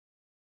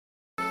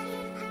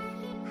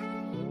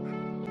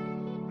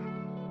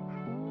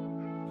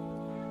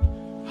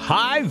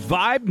High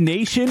Vibe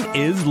Nation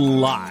is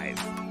live.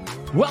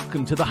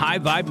 Welcome to the High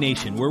Vibe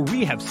Nation, where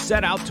we have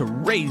set out to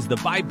raise the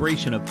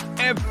vibration of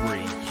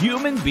every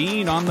human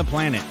being on the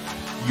planet.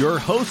 Your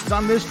hosts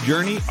on this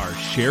journey are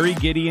Sherry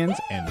Gideons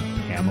and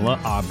Pamela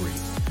Aubrey.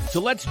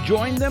 So let's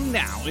join them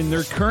now in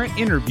their current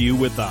interview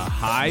with a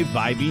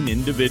high-vibing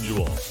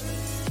individual.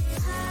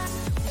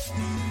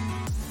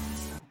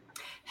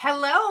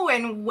 Hello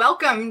and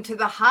welcome to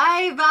the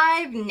High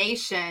Vibe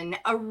Nation,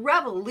 a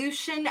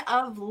revolution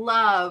of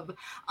love.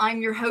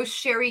 I'm your host,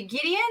 Sherry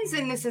Gideons,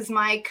 and this is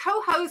my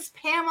co-host,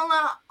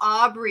 Pamela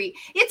Aubrey.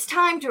 It's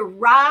time to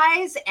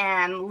rise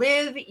and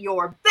live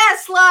your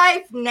best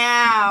life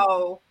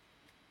now.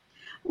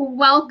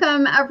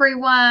 Welcome,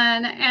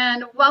 everyone,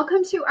 and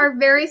welcome to our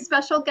very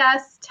special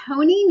guests,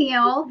 Tony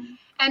Neale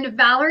and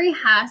Valarie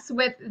Hess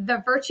with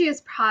the Virtues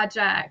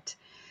Project.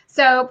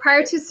 So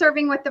prior to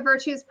serving with the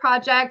Virtues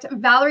Project,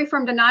 Valarie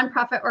formed a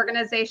nonprofit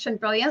organization,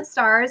 Brilliant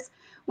Stars,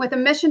 with a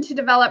mission to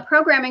develop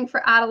programming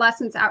for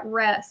adolescents at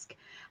risk.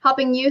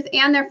 Helping youth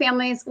and their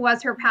families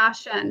was her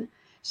passion.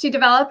 She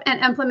developed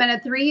and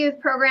implemented 3 youth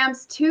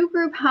programs, 2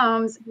 group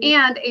homes,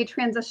 and a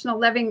transitional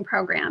living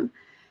program.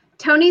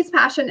 Tony's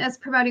passion is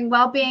promoting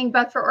well-being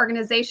both for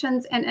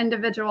organizations and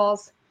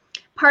individuals.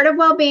 Part of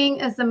well-being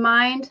is the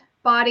mind,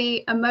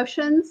 body,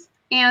 emotions,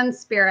 and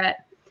spirit.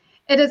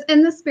 It is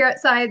in the spirit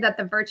side that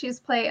the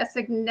virtues play a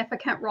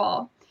significant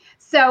role.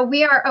 So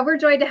we are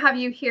overjoyed to have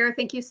you here.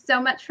 Thank you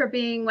so much for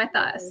being with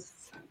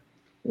us.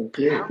 Thank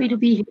you. Happy to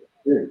be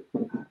here.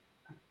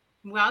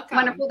 Welcome.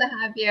 Wonderful to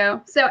have you.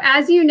 So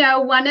as you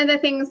know, one of the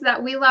things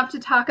that we love to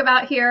talk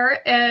about here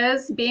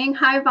is being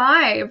high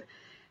vibe.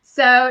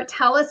 So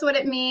tell us what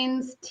it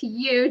means to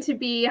you to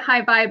be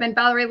high vibe. And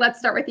Valarie, let's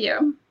start with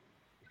you.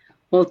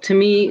 Well, to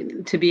me,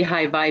 to be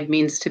high vibe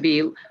means to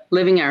be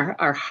living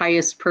our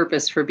highest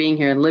purpose for being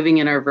here and living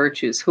in our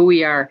virtues, who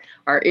we are,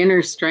 our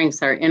inner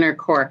strengths, our inner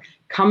core,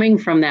 coming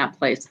from that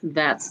place.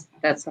 That's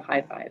the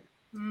high vibe.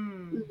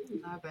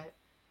 Love it.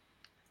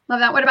 Love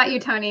that. What about you,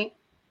 Tony?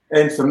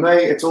 And for me,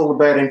 it's all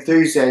about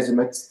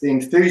enthusiasm. It's the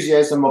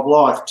enthusiasm of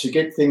life to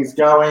get things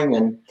going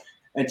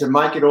and to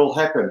make it all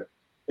happen.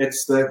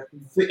 It's the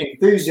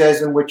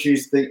enthusiasm which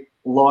is the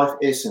life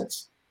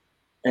essence.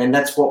 And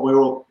that's what we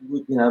all,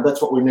 that's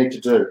what we need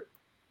to do.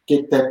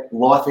 Get that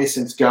life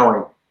essence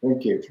going.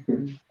 Thank you.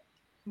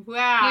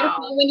 Wow.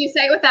 Beautiful. When you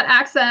say it with that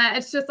accent,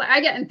 it's just like I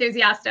get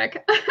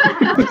enthusiastic.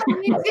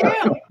 Me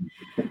too.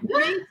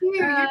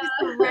 You're just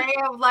a ray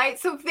of light.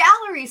 So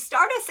Valarie,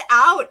 start us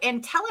out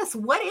and tell us,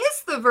 what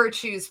is the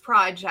Virtues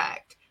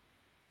Project?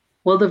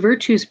 Well, the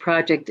Virtues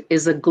Project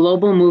is a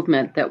global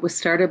movement that was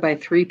started by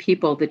 3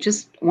 people that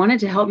just wanted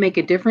to help make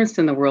a difference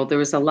in the world. There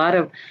was a lot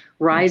of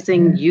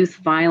rising youth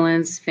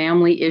violence,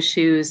 family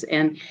issues,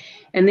 and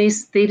they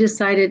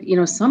decided,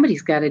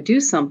 somebody's got to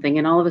do something.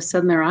 And all of a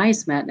sudden their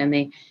eyes met and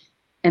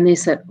they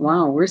said,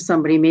 wow, we're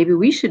somebody, maybe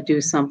we should do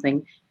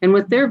something. And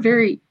with their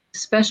very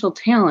special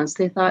talents,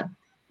 they thought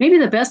maybe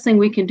the best thing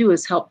we can do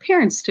is help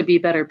parents to be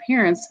better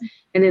parents.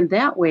 And in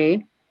that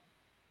way,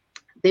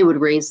 they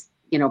would raise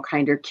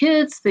kinder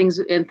kids, things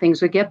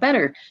would get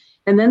better.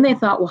 And then they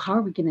thought, well, how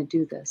are we going to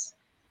do this?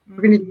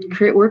 We're going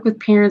to work with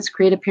parents,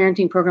 create a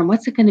parenting program.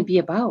 What's it going to be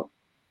about?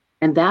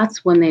 And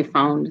that's when they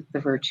found the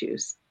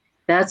virtues.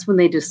 That's when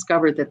they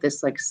discovered that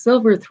this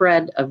silver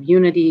thread of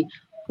unity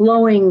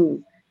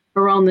flowing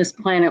around this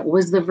planet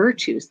was the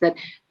virtues, that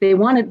they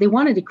wanted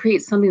to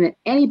create something that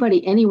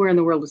anybody anywhere in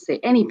the world would say,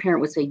 any parent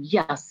would say,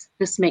 yes,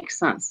 this makes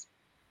sense.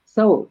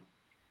 So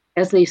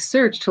as they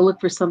searched to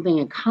look for something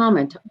in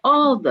common to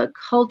all the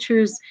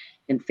cultures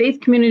and faith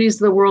communities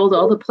of the world,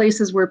 all the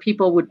places where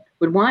people would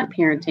want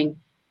parenting,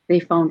 they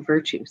found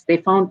virtues. They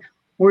found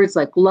words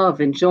like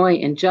love and joy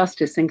and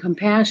justice and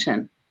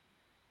compassion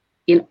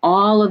in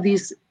all of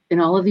these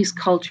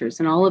cultures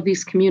and all of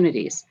these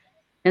communities.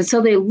 And so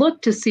they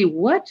looked to see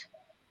what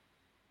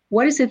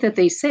is it that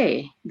they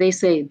say? They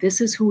say,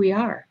 this is who we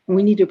are, and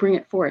we need to bring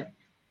it forth.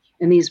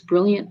 And these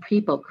brilliant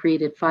people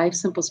created 5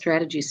 simple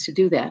strategies to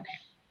do that,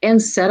 and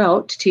set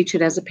out to teach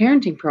it as a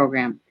parenting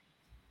program.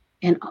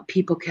 And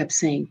people kept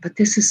saying, but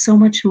this is so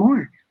much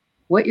more.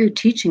 What you're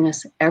teaching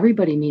us,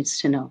 everybody needs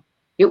to know.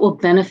 It will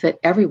benefit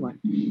everyone.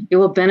 It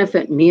will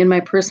benefit me in my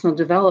personal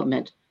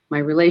development, my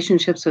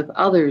relationships with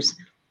others.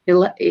 It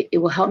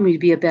will help me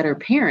be a better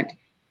parent.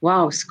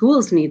 Wow,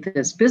 schools need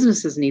this,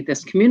 businesses need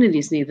this,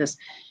 communities need this.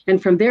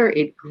 And from there,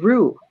 it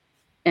grew.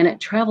 And it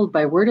traveled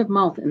by word of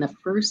mouth in the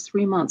first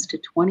 3 months to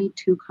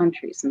 22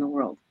 countries in the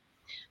world.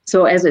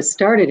 So as it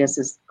started as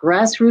this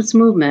grassroots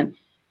movement,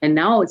 and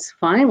now it's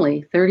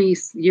finally 30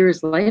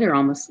 years later,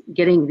 almost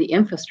getting the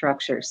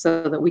infrastructure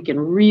so that we can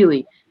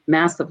really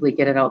massively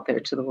get it out there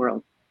to the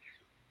world.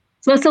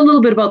 So that's a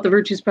little bit about the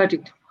Virtues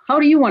Project. How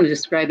do you want to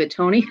describe it,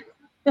 Tony?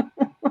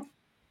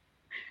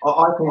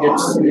 I think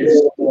it's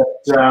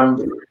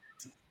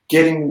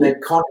getting the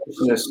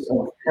consciousness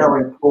of how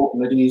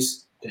important it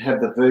is to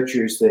have the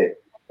virtues there.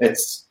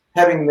 It's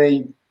having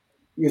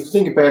you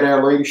think about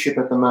our leadership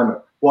at the moment,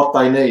 what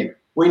they need.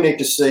 We need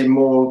to see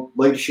more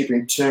leadership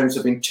in terms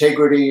of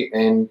integrity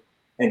and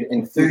and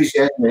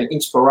enthusiasm and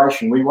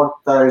inspiration. We want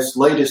those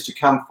leaders to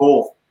come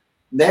forth.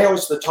 Now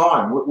is the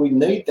time. We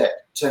need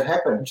that to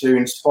happen, to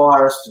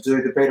inspire us to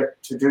do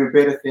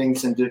better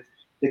things and to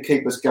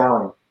keep us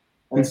going.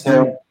 And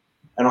so,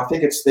 and I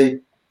think it's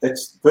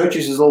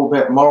virtues is all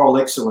about moral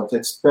excellence.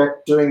 It's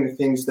about doing the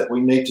things that we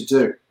need to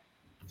do.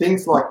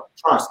 Things like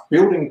trust,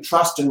 building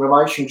trust in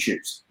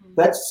relationships.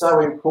 That's so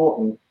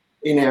important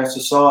in our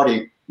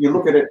society. You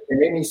look at it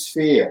in any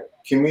sphere,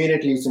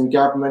 communities and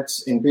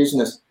governments, in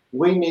business.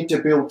 We need to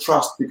build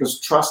trust because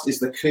trust is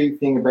the key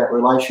thing about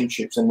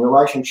relationships, and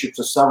relationships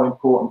are so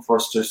important for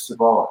us to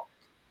survive.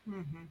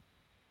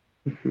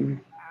 Wow.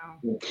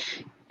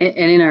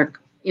 And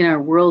in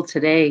our world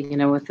today,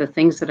 with the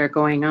things that are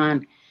going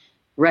on,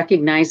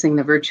 recognizing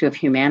the virtue of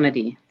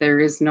humanity, there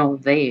is no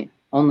they,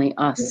 only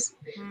us.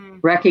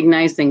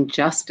 Recognizing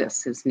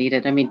justice is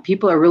needed. I mean,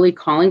 people are really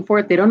calling for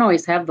it. They don't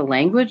always have the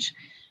language,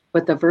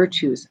 but the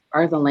virtues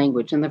are the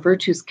language, and the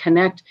virtues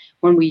connect.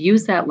 When we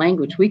use that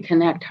language, we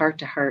connect heart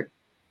to heart.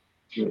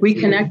 We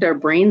connect our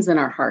brains and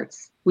our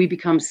hearts. We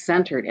become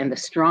centered and the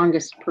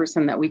strongest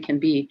person that we can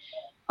be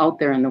out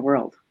there in the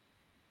world.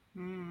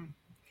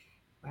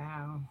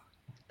 Wow.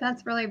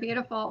 That's really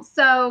beautiful.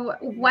 So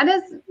what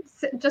is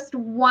just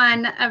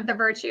one of the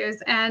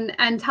virtues,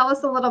 and tell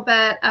us a little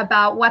bit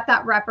about what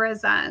that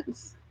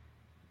represents?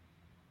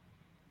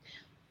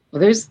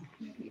 Well,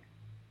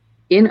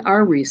 in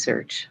our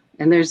research,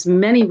 and there's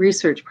many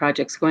research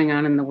projects going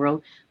on in the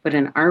world, but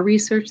in our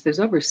research, there's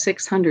over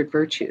 600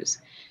 virtues.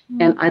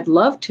 And I'd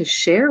love to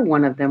share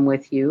one of them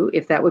with you,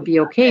 if that would be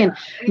okay. And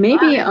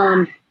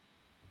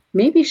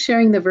maybe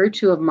sharing the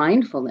virtue of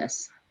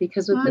mindfulness,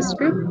 because with this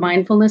group,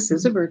 mindfulness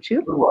is a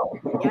virtue.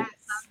 Yes.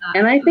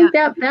 And I think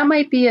that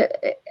might be an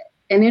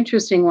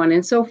interesting one.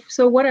 And so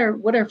what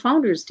our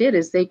founders did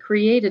is they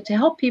created, to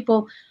help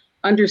people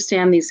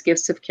understand these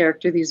gifts of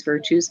character, these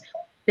virtues,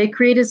 they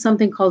created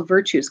something called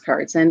virtues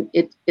cards. And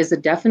it is a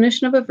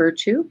definition of a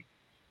virtue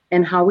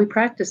and how we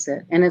practice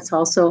it. And it's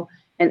also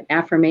an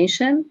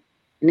affirmation,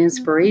 an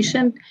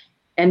inspiration,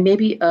 and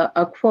maybe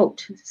a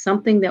quote,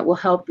 something that will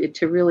help it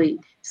to really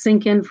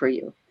sink in for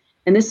you.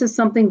 And this is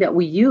something that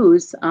we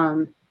use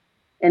and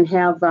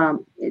have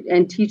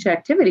and teach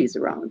activities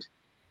around.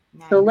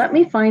 Nice. So let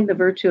me find the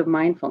virtue of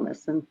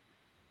mindfulness, and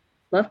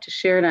love to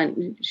share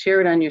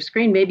it on your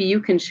screen. Maybe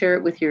you can share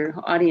it with your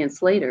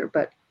audience later.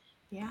 But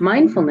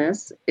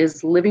mindfulness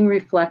is living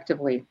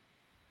reflectively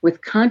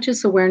with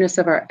conscious awareness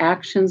of our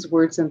actions,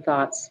 words, and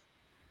thoughts.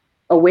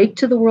 Awake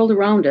to the world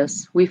around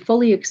us, we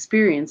fully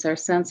experience our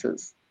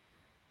senses.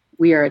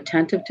 We are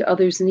attentive to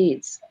others'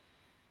 needs.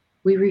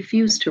 We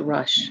refuse to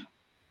rush.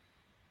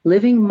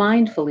 Living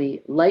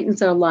mindfully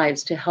lightens our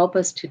lives to help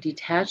us to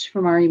detach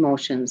from our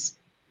emotions.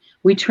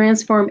 We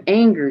transform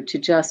anger to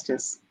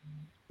justice.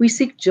 We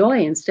seek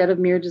joy instead of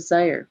mere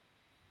desire.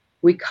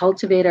 We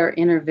cultivate our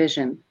inner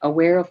vision,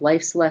 aware of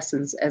life's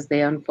lessons as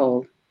they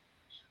unfold.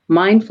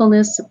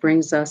 Mindfulness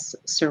brings us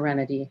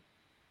serenity.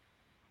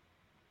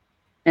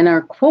 And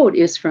our quote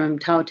is from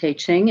Tao Te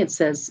Ching. It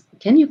says,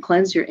 "Can you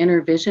cleanse your inner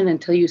vision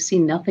until you see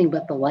nothing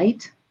but the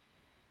light?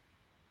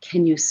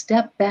 Can you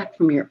step back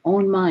from your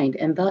own mind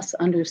and thus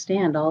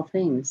understand all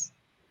things?"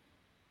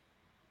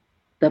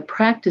 The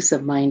practice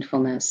of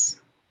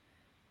mindfulness.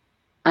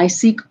 I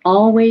seek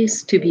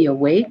always to be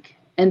awake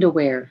and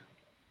aware.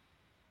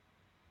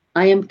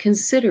 I am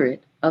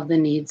considerate of the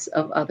needs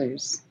of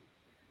others.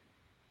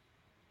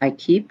 I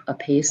keep a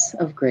pace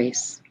of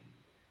grace.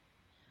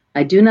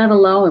 I do not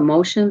allow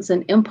emotions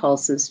and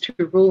impulses to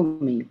rule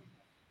me.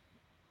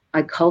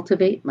 I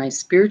cultivate my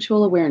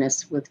spiritual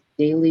awareness with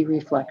daily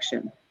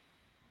reflection.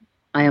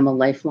 I am a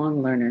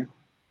lifelong learner.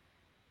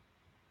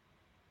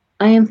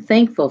 I am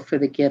thankful for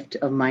the gift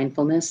of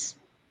mindfulness.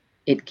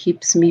 It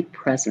keeps me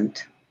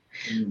present.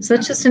 So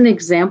that's just an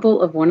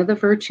example of one of the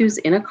virtues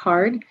in a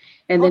card.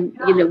 And then,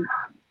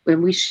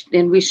 when we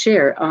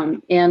share,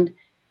 and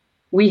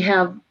we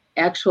have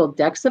actual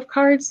decks of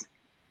cards.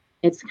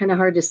 It's kind of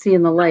hard to see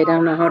in the light. I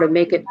don't know how to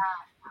make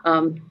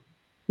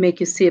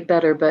you see it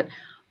better, but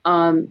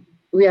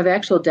we have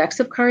actual decks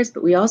of cards,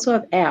 but we also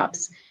have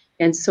apps.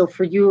 And so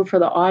for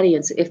the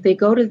audience, if they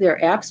go to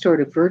their app store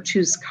to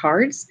Virtues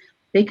Cards,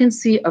 they can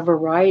see a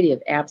variety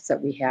of apps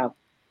that we have.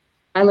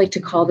 I like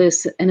to call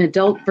this an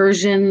adult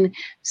version,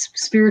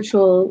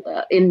 spiritual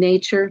in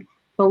nature,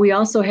 but we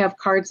also have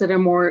cards that are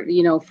more,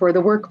 for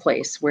the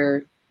workplace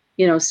where,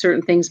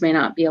 certain things may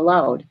not be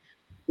allowed.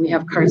 We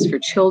have cards for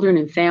children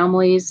and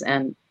families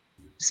and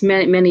just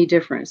many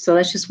different. So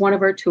that's just one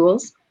of our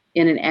tools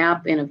in an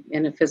app,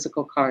 in a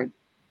physical card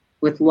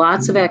with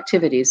lots of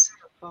activities.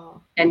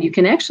 And you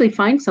can actually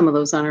find some of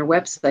those on our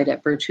website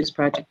at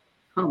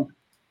virtuesproject.com.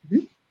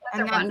 And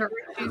that's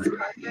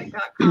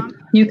virtuesproject.com.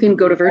 You can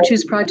go to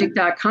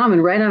virtuesproject.com,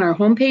 and right on our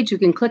homepage, you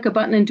can click a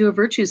button and do a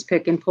virtues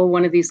pick and pull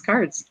one of these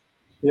cards.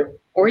 Yep.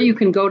 Or you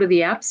can go to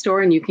the App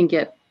Store and you can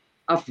get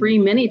a free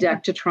mini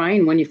deck to try.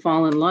 And when you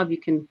fall in love, you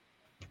can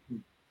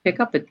pick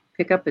up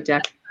a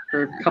deck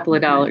for a couple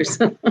of dollars.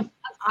 That's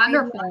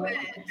wonderful.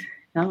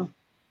 Oh.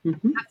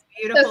 That's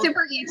beautiful. So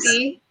super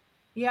easy.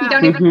 Yeah. You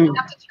don't even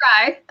have to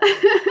try.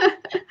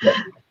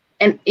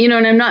 And,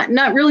 and I'm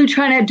not really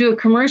trying to do a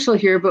commercial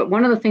here, but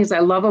one of the things I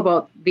love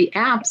about the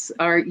apps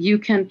are you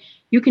can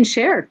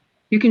share.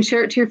 You can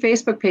share it to your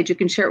Facebook page. You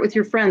can share it with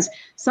your friends.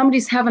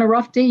 Somebody's having a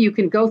rough day. You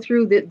can go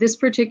through this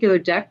particular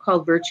deck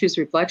called Virtues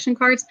Reflection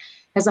Cards,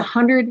 has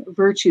 100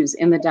 virtues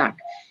in the deck.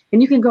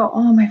 And you can go,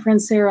 oh, my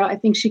friend Sarah, I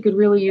think she could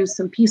really use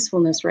some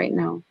peacefulness right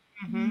now.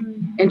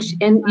 And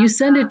you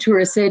send it to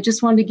her, say, I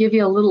just wanted to give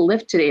you a little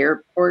lift today,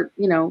 or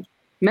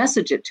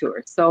message it to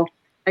her. So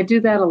I do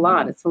that a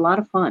lot. It's a lot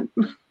of fun.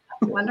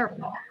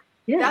 Wonderful.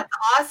 Yeah. That's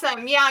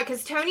awesome. Yeah,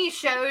 because Tony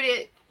showed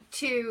it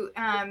to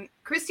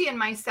Christy and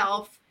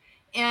myself,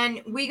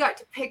 and we got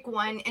to pick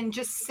one and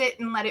just sit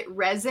and let it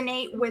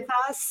resonate with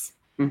us.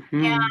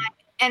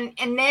 And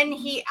then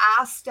he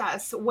asked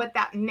us what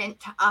that meant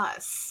to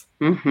us.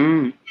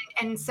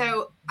 And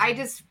so I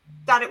just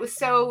thought it was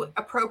so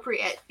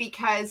appropriate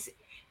because,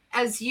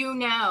 as you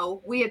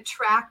know, we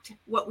attract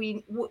what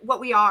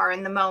we are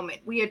in the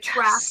moment. We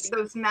attract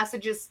those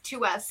messages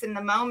to us in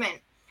the moment.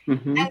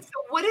 And so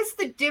what is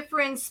the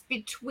difference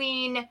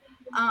between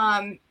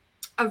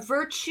a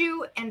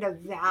virtue and a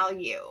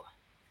value?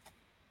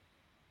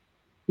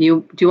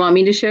 Do you want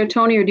me to share,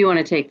 Tony, or do you want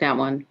to take that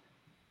one?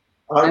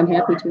 I'm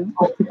happy to.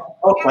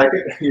 I'll take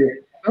it. Yeah.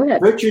 Go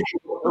ahead. Virtue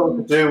has all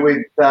to do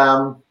with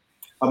a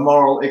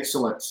moral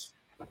excellence.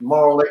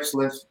 Moral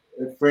excellence,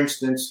 for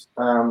instance,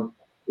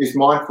 is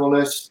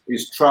mindfulness,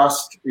 is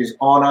trust, is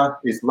honor,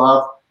 is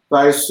love,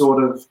 those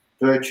sort of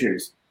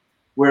virtues.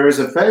 Whereas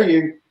a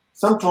value,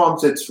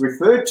 sometimes it's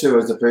referred to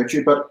as a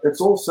virtue, but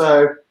it's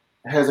also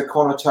has a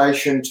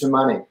connotation to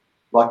money.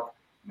 Like,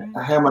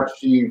 how much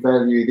do you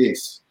value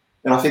this?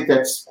 And I think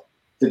that's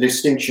the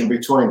distinction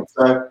between.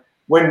 So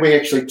when we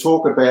actually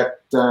talk about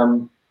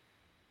the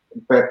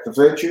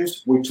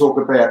virtues, we talk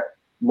about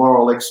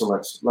moral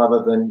excellence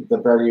rather than the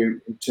value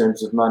in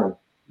terms of money.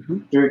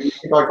 Do you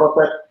think I got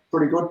that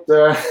pretty good,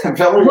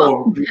 Valarie?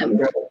 Well,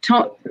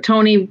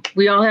 Tony,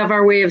 we all have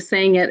our way of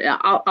saying it.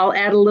 I'll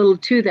add a little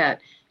to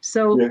that.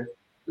 So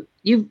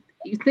you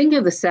think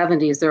of the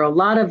 70s, there are a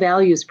lot of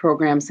values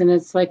programs, and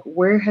it's like,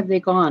 where have they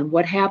gone?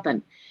 What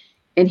happened?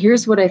 And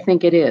here's what I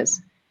think it is.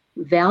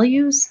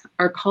 Values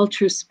are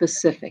culture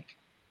specific.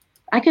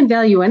 I can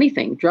value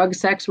anything, drugs,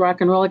 sex,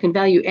 rock and roll, I can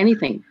value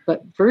anything,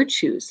 but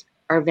virtues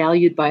are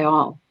valued by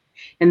all.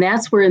 And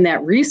that's where in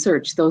that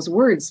research, those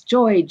words,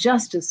 joy,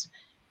 justice,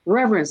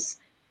 reverence,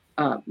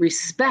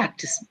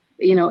 respect,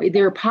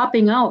 they're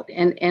popping out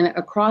and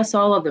across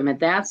all of them. And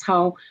that's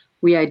how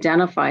we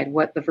identified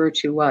what the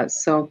virtue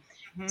was. So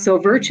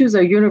virtues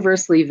are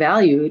universally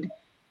valued.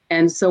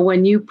 And so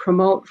when you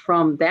promote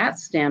from that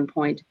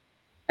standpoint,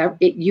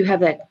 you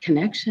have that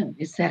connection.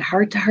 It's that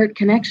heart-to-heart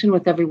connection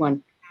with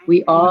everyone.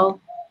 We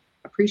all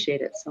appreciate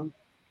it. So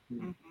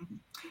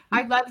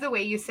I love the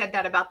way you said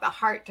that about the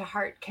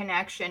heart-to-heart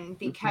connection,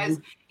 because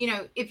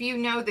if you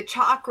know the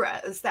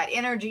chakras, that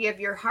energy of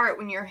your heart,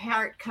 when your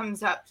heart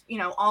comes up,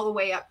 all the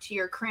way up to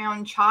your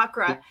crown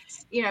chakra,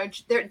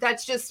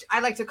 that's just, I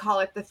like to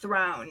call it the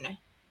throne.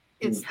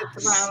 It's the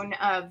throne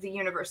of the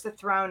universe, the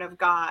throne of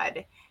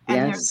God,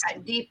 and there's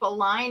that deep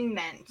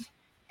alignment.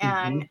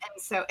 And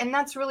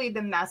that's really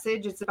the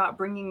message. It's about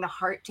bringing the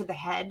heart to the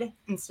head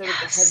instead of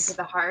the head to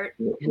the heart.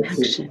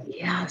 Connection.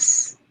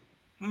 Yes.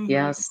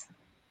 Yes.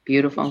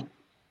 Beautiful.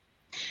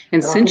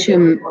 And since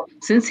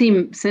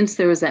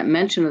there was that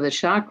mention of the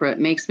chakra, it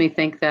makes me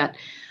think that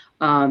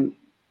one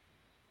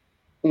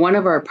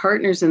of our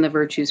partners in the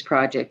Virtues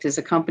Project is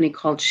a company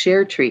called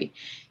ShareTree,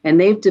 and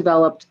they've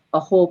developed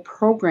a whole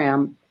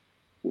program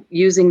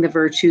using the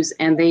virtues,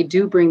 and they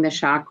do bring the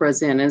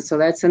chakras in. And so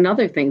that's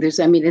another thing.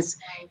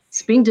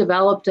 It's being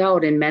developed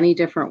out in many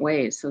different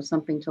ways. So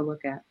something to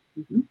look at.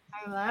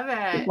 I love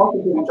it. If I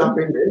could jump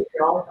in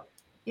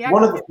there,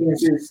 one of the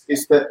things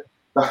is that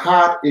the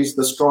heart is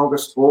the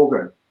strongest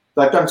organ.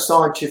 They've done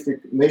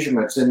scientific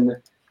measurements, and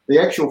the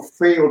actual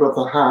field of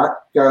the heart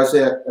goes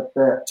out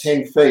about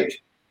 10 feet,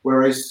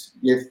 whereas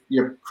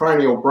your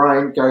cranial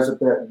brain goes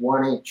about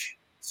 1 inch.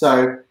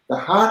 So the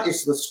heart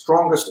is the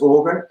strongest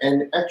organ,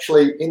 and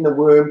actually in the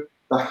womb,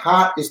 the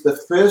heart is the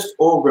first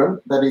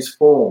organ that is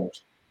formed.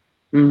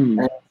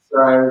 And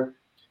so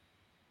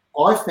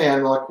I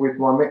found, like with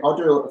I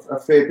do a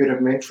fair bit of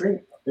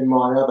mentoring in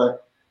my other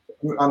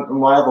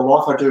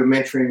life. I do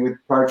mentoring with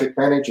project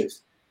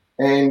managers,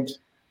 and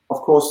of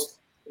course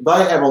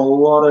they have a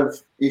lot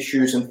of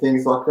issues and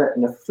things like that.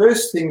 And the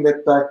first thing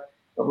that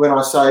when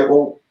I say,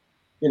 well,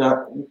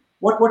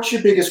 what's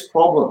your biggest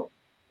problem?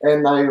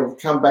 And they'll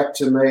come back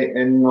to me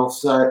and they'll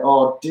say,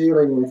 oh,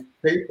 dealing with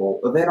people.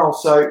 And then I'll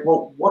say,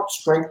 well, what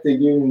strength do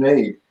you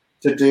need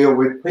to deal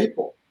with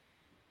people?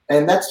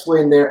 And that's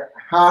when their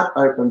heart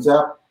opens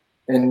up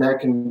and they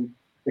can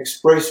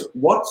express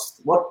what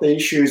the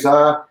issues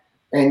are,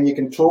 and you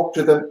can talk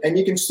to them and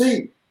you can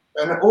see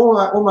an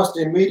almost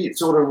immediate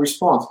sort of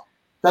response.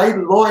 They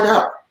light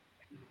up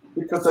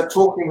because they're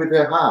talking with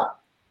their heart.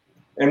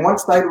 And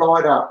once they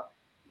light up,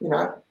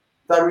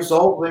 they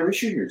resolve their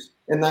issues,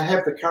 and they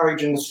have the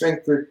courage and the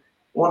strength to.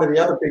 One of the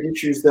other big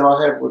issues that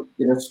I have with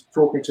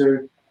talking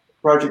to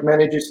project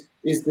managers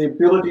is the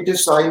ability to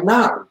say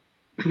no.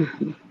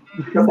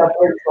 Because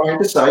they're trying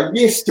to say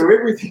yes to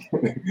everything.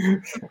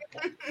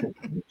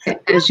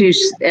 As you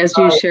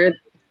shared.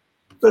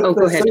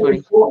 Go ahead, Tony.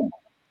 Important.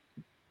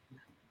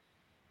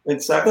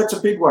 And so that's a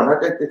big one.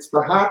 It's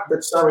the heart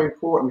that's so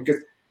important,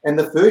 and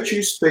the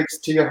virtue speaks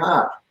to your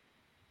heart.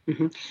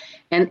 Mm-hmm.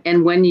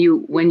 And when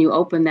you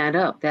open that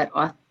up, that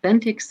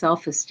authentic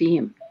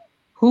self-esteem,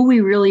 who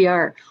we really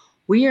are,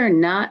 we are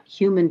not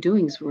human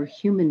doings. We're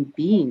human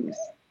beings.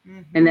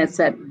 Mm-hmm. And that's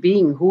that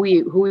being, who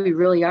we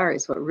really are,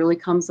 is what really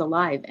comes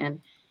alive. And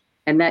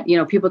that,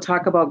 people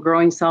talk about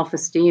growing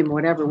self-esteem,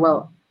 whatever.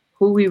 Well,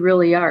 who we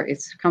really are,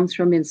 it comes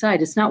from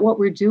inside. It's not what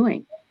we're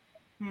doing.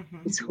 Mm-hmm.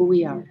 It's who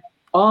we are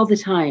all the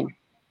time.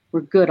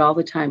 We're good all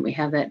the time. We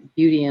have that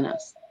beauty in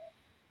us.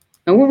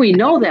 And when we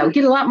know that, we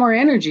get a lot more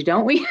energy,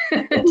 don't we?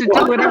 To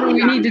do whatever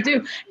we need to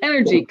do.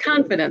 Energy,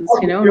 confidence,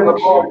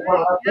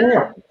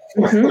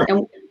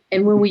 Mm-hmm.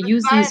 And when we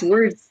use these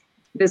words,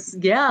 this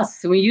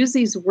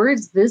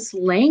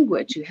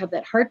language, you have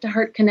that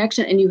heart-to-heart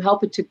connection, and you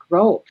help it to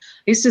grow.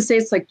 I used to say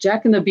it's like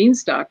Jack and the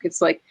Beanstalk.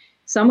 It's like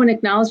someone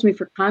acknowledged me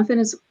for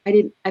confidence.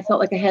 I felt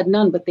like I had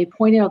none, but they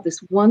pointed out this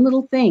one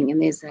little thing,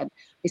 and they said,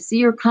 I see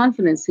your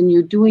confidence, and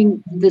you're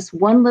doing this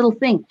one little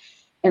thing.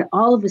 And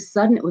all of a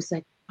sudden, it was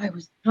like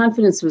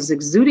confidence was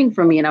exuding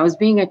from me, and I was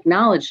being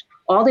acknowledged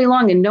all day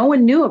long, and no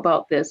one knew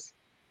about this,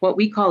 what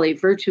we call a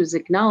virtues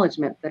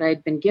acknowledgement that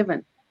I'd been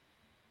given.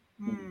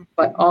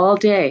 But all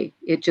day,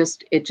 it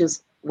just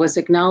was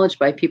acknowledged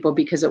by people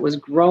because it was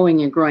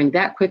growing and growing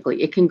that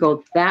quickly. It can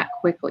go that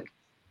quickly.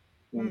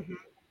 Mm-hmm.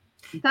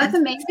 That's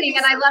amazing,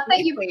 and I love that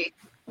you.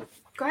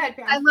 Go ahead,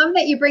 Pam. I love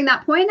that you bring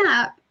that point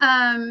up.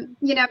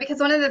 Because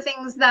one of the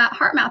things that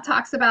HeartMath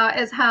talks about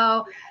is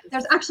how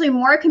there's actually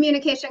more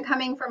communication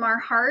coming from our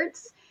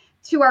hearts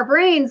to our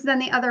brains than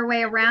the other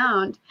way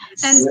around.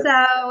 And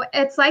so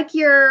it's like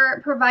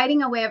you're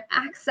providing a way of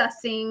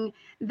accessing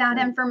that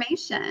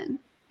information.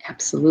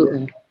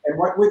 Absolutely. And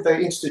with the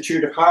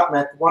Institute of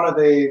HeartMath, one of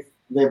their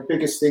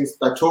biggest things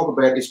they talk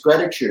about is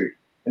gratitude.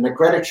 And the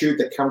gratitude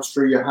that comes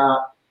through your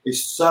heart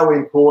is so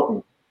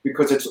important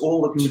because it's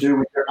all to do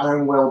with your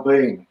own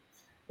well-being.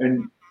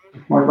 And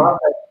I love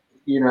that,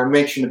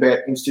 mention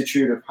about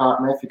Institute of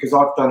HeartMath, because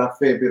I've done a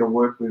fair bit of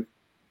work with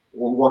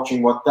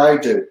watching what they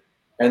do.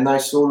 And they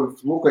sort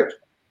of look at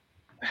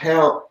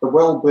how the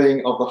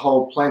well-being of the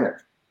whole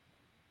planet.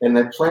 And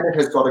the planet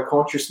has got a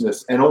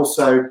consciousness, and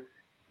also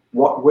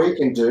what we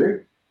can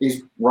do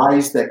is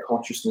raise that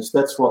consciousness.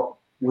 That's what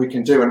we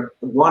can do. And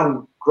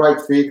one great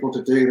vehicle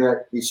to do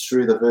that is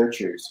through the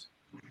virtues,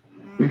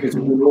 because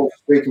we're all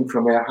speaking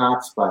from our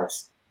heart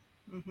space.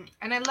 Mm-hmm.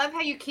 And I love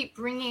how you keep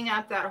bringing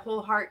up that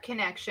whole heart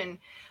connection.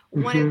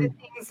 One of the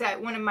things that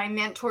one of my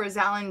mentors,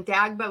 Alan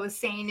Dagba, was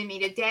saying to me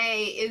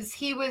today is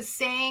he was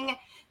saying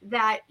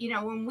that,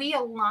 when we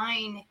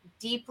align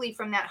deeply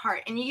from that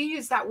heart, and you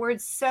use that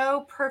word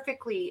so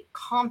perfectly,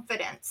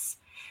 confidence,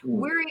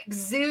 we're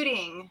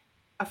exuding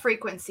a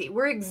frequency.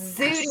 We're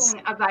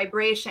exuding a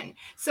vibration.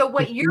 So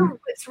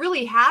what's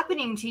really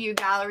happening to you,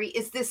 Valarie,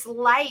 is this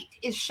light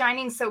is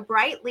shining so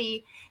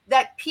brightly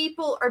that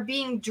people are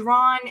being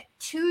drawn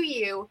to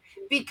you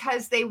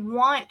because they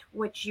want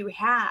what you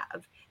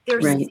have.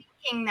 They're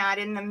seeking that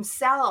in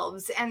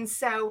themselves. And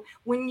so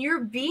when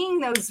you're being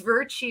those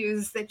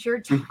virtues that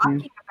you're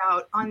talking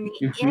about on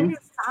the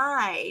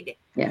inside,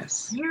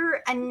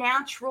 you're a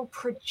natural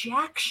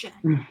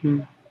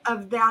projection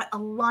of that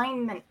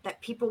alignment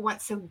that people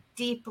want so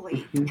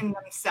deeply in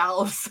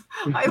themselves.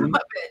 I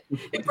love it.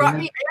 It brought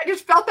me, I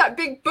just felt that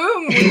big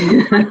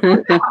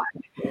boom.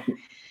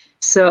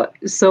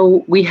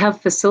 So we have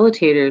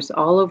facilitators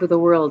all over the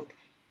world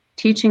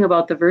teaching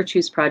about the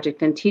Virtues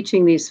Project and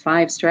teaching these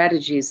 5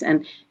 strategies.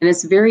 And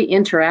it's very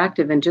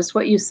interactive. And just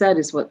what you said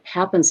is what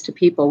happens to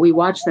people. We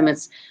watch them.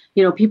 It's,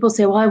 people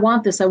say, well, I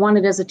want this. I want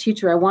it as a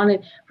teacher. I want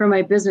it for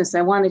my business.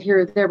 I want it here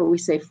or there. But we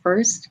say,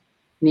 first,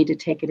 you need to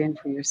take it in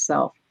for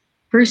yourself.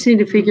 First, you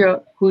need to figure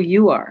out who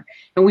you are.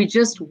 And we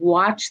just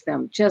watch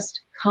them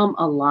just come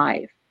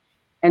alive.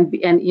 And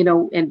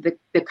the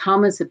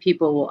comments of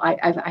people, well,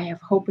 I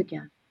have hope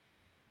again.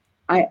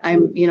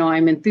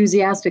 I'm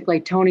enthusiastic,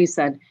 like Tony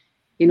said.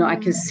 I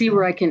can see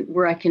where I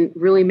can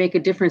really make a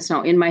difference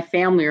now in my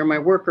family or my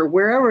work or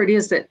wherever it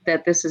is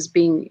that this is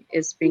being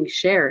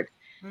shared.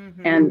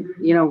 And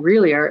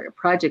really our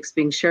projects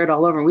being shared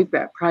all over. And we've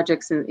got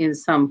projects in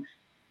some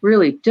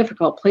really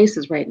difficult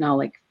places right now,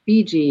 like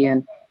Fiji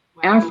and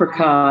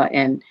Africa,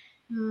 and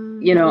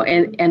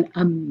and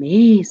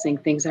amazing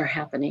things are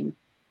happening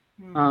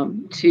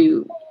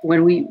to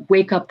when we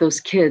wake up those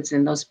kids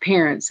and those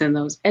parents and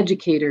those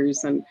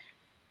educators and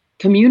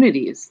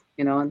communities.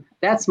 And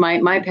that's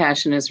my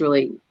passion, is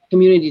really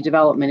community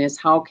development, is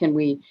how can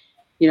we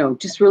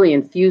just really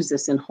infuse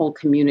this in whole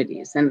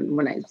communities. And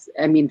when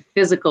I mean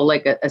physical,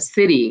 like a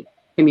city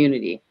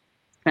community,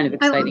 it's kind of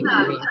exciting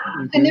for me.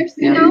 And there's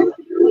people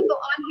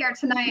on here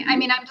tonight. I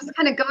mean, I'm just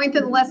kind of going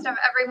through the list of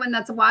everyone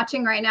that's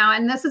watching right now.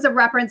 And this is a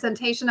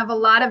representation of a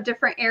lot of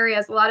different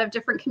areas, a lot of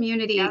different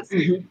communities.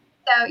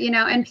 So,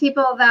 and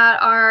people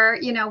that are,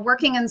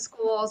 working in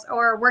schools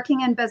or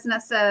working in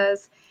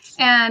businesses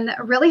and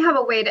really have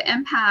a way to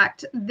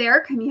impact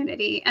their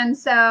community. And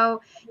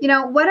so,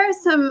 what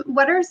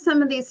are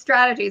some of these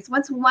strategies?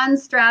 What's one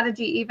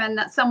strategy even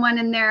that someone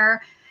in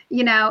their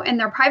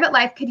private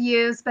life could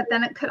use, but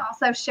then it could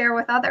also share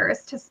with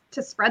others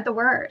to spread the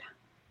word?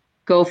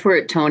 Go for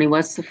it, Tony.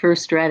 What's the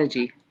first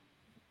strategy?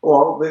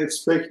 Well,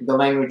 speaking the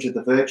language of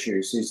the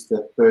virtues is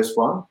the first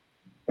one.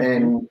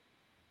 And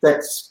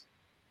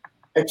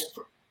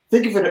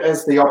think of it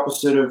as the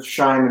opposite of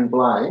shame and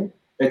blame.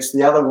 It's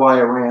the other way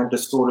around to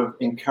sort of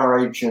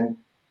encourage and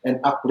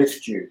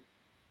uplift you.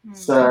 Mm.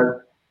 So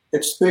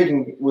it's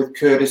speaking with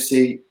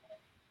courtesy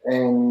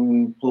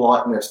and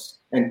politeness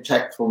and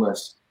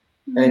tactfulness.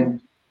 Mm.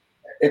 And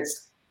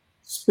it's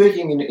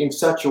speaking in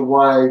such a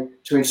way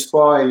to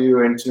inspire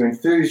you and to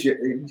enthuse you,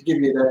 to give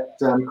you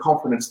that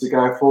confidence to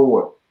go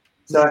forward.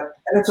 So,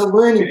 and it's a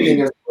learning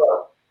thing as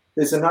well.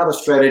 There's another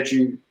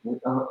strategy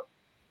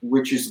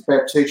which is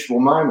about teachable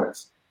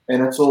moments,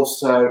 and it's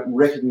also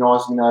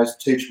recognising those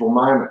teachable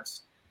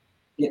moments.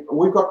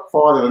 We've got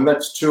 5 of them.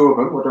 That's 2 of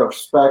them, what I've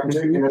spoken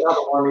to, and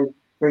another one,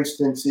 for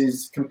instance,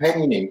 is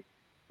companioning,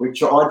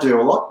 which I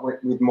do a lot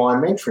with my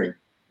mentoring.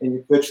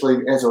 And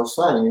virtually, as I was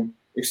saying,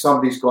 if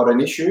somebody's got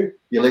an issue,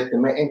 you let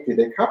them empty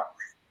their cup,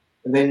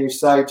 and then you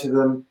say to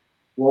them,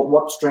 well,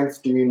 what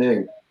strength do you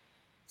need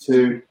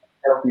to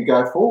help you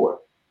go forward?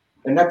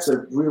 And I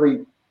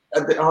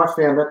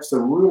found that's a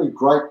really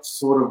great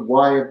sort of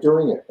way of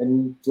doing it.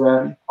 And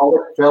I'll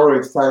let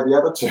Valarie say the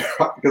other 2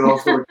 because I'll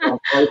sort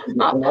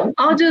of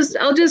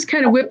I'll just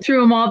kind of whip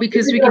through them all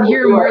because we can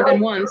hear more than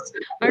once.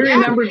 I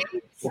remember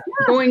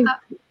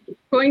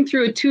going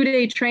through a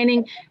 2-day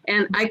training,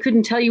 and I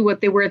couldn't tell you what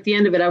they were at the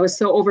end of it. I was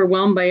so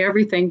overwhelmed by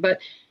everything. But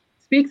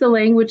speak the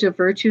language of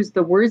virtues.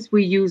 The words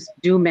we use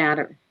do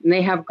matter, and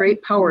they have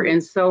great power.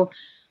 And so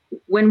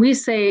when we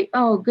say,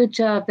 oh, good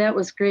job, that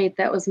was great,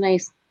 that was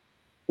nice.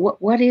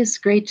 What is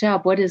great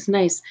job? What is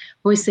nice?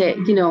 We say,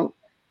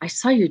 I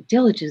saw your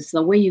diligence,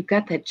 the way you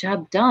got that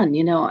job done,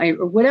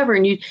 or whatever.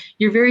 And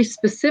you're very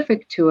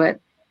specific to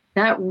it.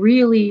 That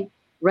really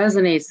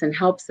resonates and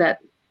helps that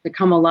to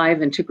come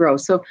alive and to grow.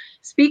 So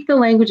speak the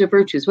language of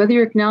virtues, whether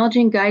you're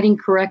acknowledging, guiding,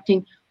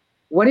 correcting.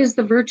 What is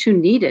the virtue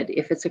needed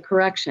if it's a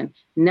correction?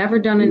 Never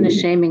done in a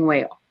shaming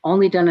way,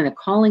 only done in a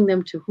calling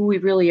them to who we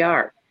really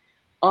are.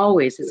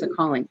 Always it's a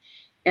calling.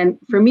 And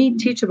for me,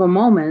 teachable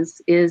moments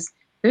is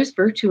there's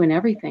virtue in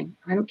everything.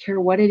 I don't care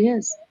what it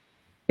is.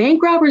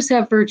 Bank robbers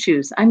have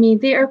virtues. I mean,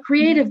 they are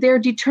creative, they're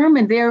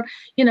determined, they're,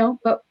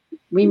 but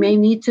we may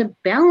need to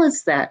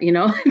balance that,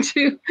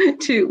 to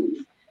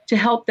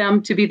help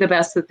them to be the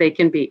best that they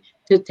can be,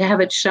 to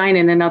have it shine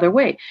in another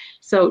way.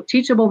 So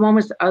teachable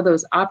moments are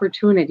those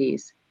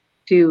opportunities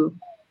to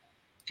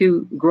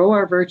grow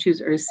our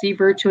virtues or to see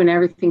virtue in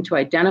everything, to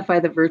identify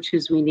the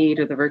virtues we need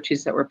or the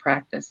virtues that were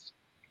practiced,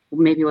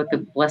 maybe what the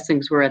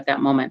blessings were at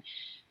that moment.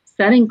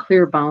 Setting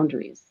clear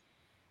boundaries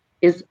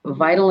is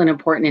vital and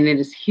important, and it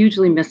is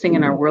hugely missing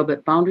in our world,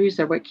 but boundaries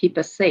are what keep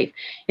us safe.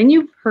 And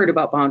you've heard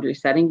about boundary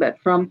setting, but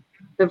from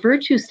the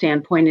virtue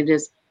standpoint, it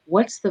is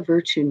what's the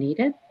virtue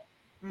needed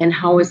and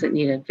how is it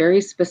needed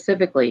very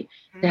specifically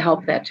to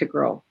help that to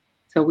grow.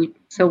 So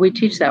we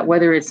teach that,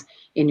 whether it's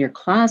in your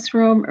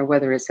classroom or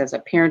whether it's as a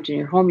parent in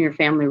your home, your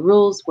family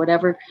rules,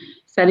 whatever,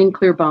 setting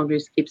clear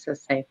boundaries keeps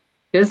us safe.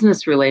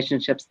 Business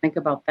relationships, think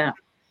about that.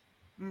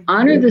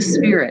 Honor the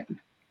spirit.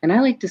 And I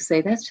like to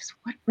say that's just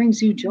what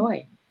brings you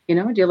joy.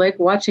 Do you like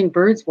watching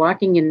birds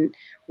walking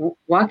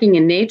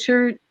in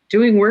nature,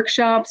 doing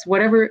workshops,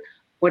 whatever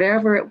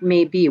it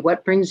may be?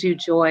 What brings you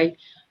joy?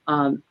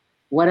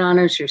 What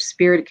honors your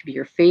spirit? It could be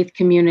your faith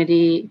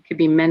community. It could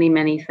be many,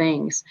 many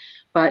things.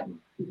 But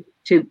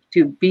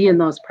to be in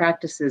those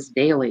practices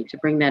daily, to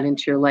bring that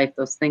into your life,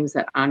 those things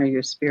that honor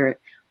your spirit.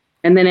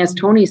 And then, as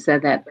Tony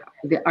said, that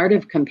the art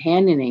of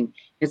companioning,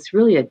 it's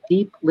really a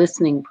deep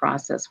listening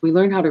process. We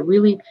learn how to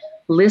really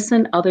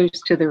listen others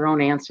to their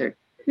own answer.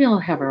 We all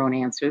have our own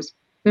answers.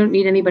 We don't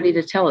need anybody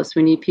to tell us.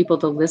 We need people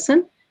to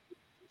listen,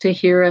 to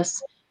hear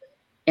us,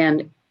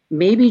 and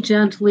maybe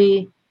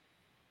gently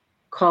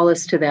call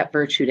us to that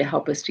virtue to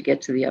help us to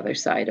get to the other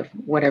side of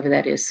whatever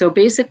that is. So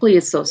basically,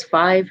 it's those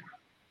 5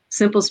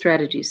 simple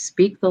strategies.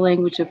 Speak the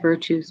language of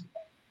virtues,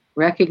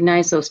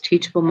 recognize those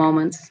teachable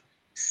moments,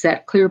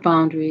 set clear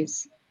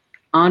boundaries,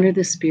 honor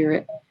the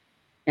spirit,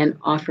 and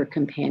offer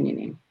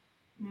companioning.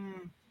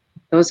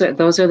 Those are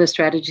the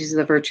strategies of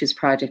the Virtues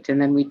Project.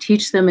 And then we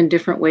teach them in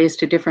different ways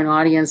to different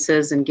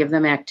audiences and give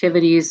them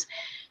activities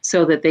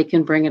so that they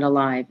can bring it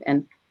alive.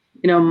 And,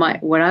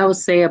 what I will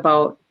say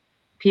about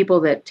people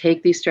that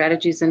take these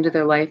strategies into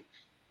their life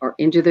or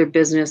into their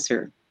business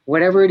or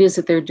whatever it is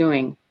that they're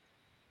doing,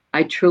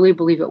 I truly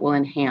believe it will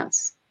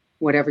enhance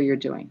whatever you're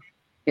doing.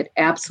 It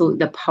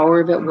absolutely, the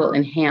power of it will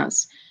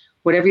enhance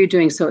whatever you're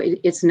doing. So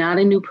it's not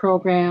a new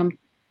program.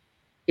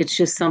 It's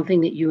just something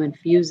that you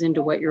infuse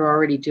into what you're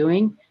already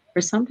doing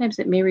or sometimes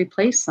it may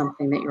replace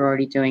something that you're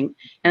already doing.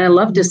 And I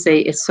love to say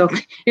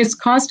it's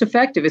cost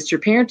effective. It's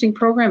your parenting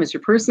program, it's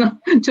your personal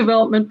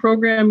development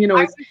program.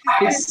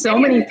 It's so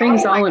many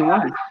things all in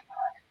one.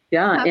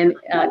 Yeah. And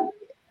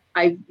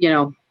I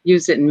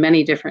use it in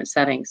many different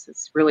settings.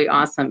 It's really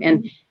awesome.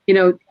 And,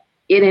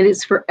 it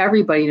is for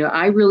everybody.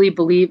 I really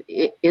believe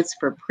it's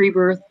for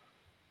pre-birth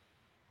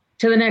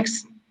to the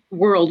next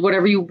world,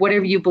 whatever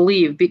you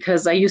believe,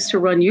 because I used to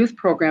run youth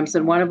programs,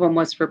 and one of them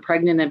was for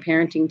pregnant and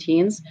parenting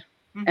teens.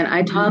 And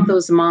I taught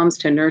those moms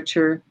to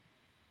nurture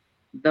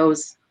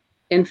those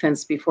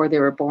infants before they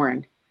were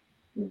born.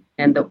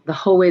 And the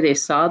whole way they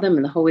saw them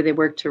and the whole way they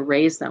worked to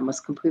raise them was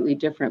completely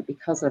different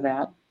because of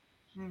that.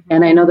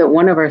 And I know that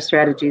one of our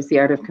strategies, the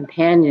art of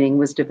companioning,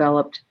 was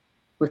developed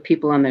with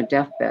people on their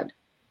deathbed.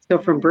 So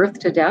from birth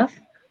to death,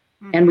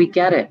 and we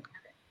get it.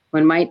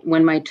 When my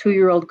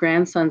 2-year-old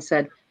grandson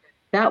said,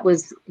 that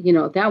was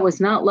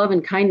not love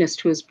and kindness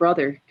to his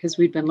brother, because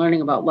we'd been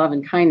learning about love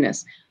and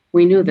kindness.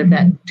 We knew that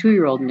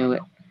 2-year-old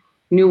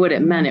knew what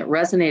it meant. It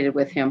resonated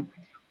with him.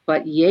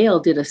 But Yale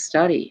did a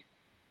study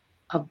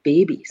of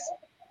babies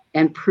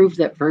and proved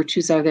that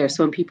virtues are there.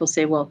 So when people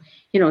say, well,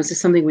 is this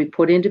something we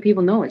put into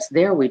people? No, it's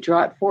there. We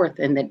draw it forth,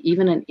 and that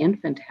even an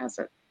infant has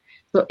it.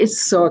 So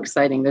it's so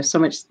exciting. There's so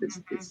much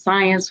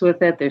science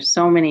with it. There's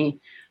so many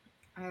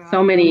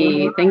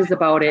things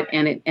about it.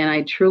 And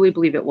I truly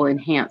believe it will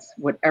enhance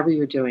whatever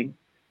you're doing.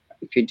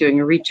 If you're doing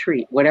a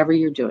retreat, whatever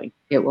you're doing,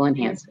 it will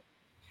enhance it.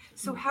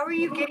 So how are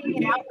you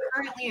getting it out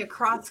currently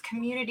across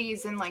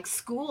communities and like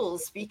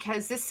schools?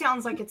 Because this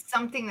sounds like it's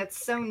something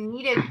that's so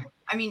needed.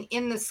 I mean,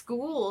 in the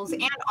schools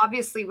and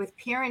obviously with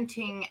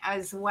parenting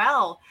as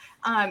well.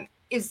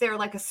 Is there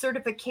like a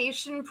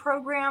certification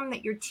program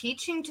that you're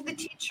teaching to the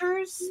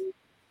teachers?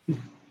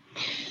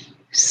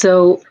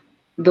 So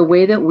the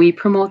way that we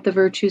promote the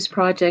Virtues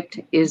Project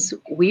is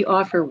we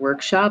offer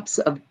workshops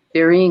of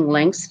varying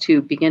lengths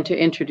to begin to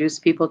introduce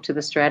people to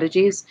the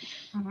strategies.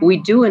 We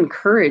do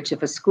encourage,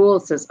 if a school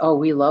says, oh,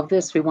 we love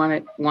this, we want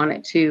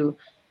it to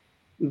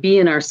be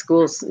in our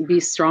schools,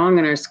 be strong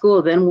in our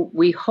school, then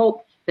we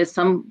hope that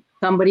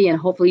somebody, and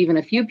hopefully even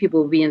a few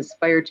people, will be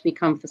inspired to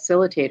become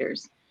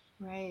facilitators.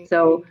 Right.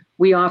 So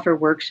we offer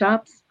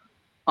workshops.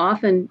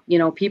 Often,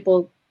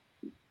 people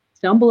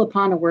stumble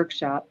upon a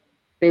workshop,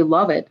 they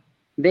love it.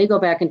 They go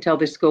back and tell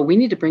their school, we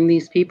need to bring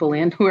these people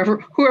in,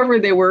 whoever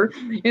they were,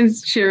 and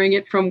sharing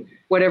it from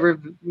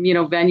whatever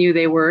venue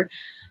they were,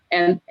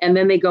 and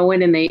then they go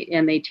in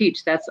and they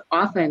teach. That's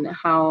often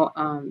how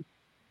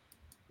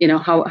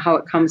how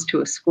it comes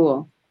to a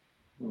school,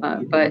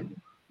 but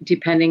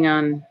depending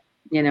on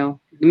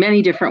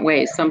many different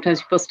ways.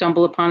 Sometimes people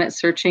stumble upon it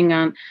searching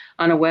on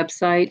a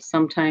website,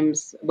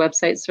 sometimes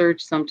website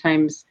search,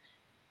 sometimes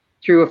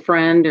through a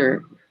friend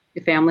or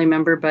a family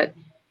member. But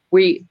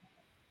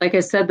like I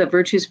said, the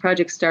Virtues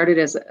Project started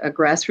as a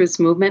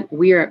grassroots movement.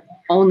 We are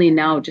only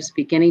now just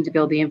beginning to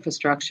build the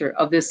infrastructure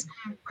of this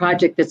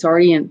project that's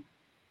already in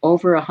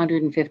over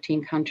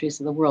 115 countries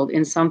of the world.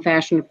 In some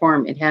fashion or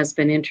form, it has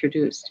been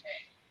introduced.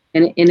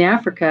 And in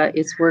Africa,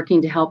 it's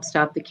working to help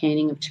stop the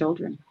caning of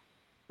children,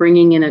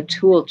 bringing in a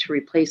tool to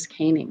replace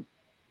caning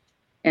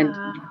and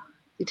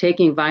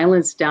taking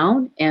violence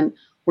down. And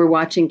we're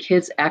watching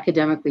kids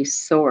academically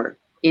soar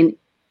in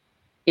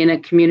a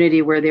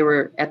community where they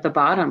were at the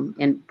bottom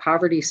and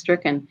poverty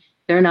stricken.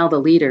 They're now the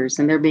leaders,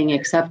 and they're being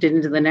accepted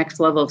into the next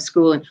level of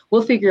school. And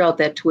we'll figure out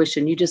that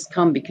tuition. You just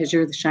come because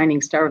you're the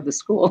shining star of the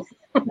school.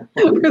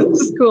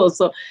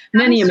 So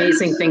many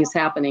amazing things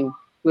happening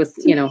with,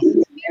 many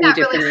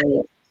different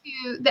areas.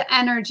 To the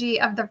energy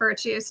of the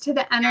virtues, to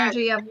the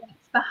energy of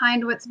what's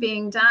behind what's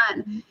being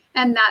done,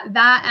 and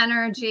that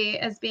energy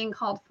is being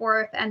called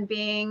forth and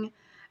being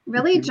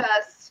really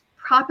just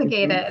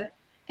propagated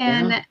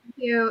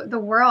into the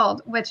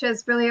world, which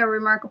is really a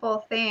remarkable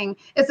thing.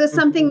 Is this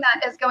something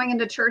that is going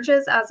into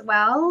churches as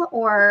well,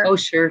 or? Oh,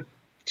 sure.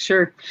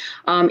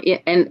 And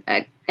in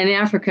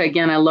Africa,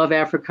 again, I love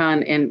Africa,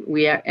 and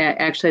we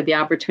actually had the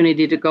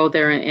opportunity to go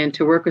there and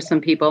to work with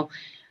some people.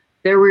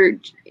 There were,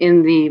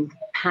 in the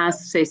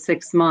past, say,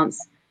 6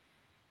 months,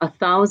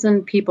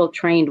 1,000 people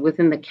trained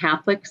within the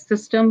Catholic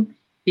system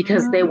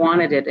because they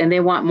wanted it and they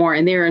want more,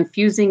 and they're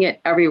infusing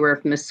it everywhere,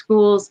 from the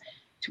schools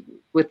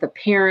with the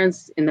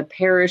parents in the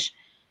parish.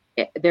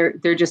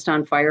 They're just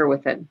on fire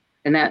with it,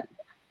 and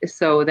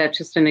that's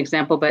just an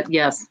example. But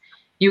yes,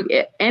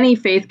 any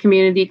faith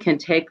community can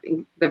take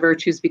the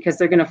virtues because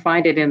they're going to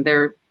find it in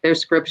their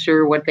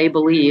scripture, what they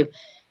believe,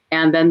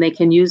 and then they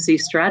can use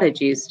these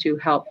strategies to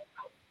help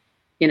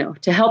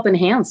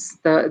enhance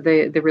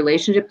the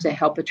relationship, to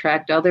help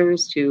attract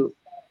others, to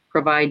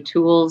provide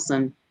tools,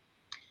 and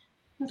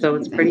so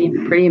it's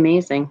pretty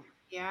amazing.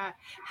 Yeah.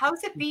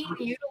 How's it being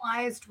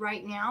utilized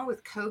right now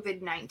with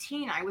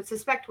COVID-19? I would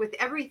suspect with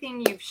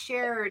everything you've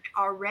shared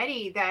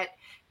already that,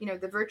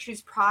 the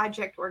Virtues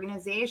Project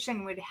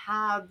organization would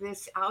have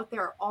this out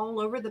there all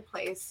over the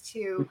place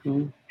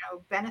to,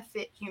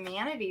 benefit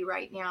humanity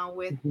right now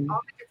with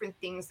all the different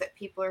things that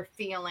people are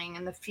feeling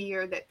and the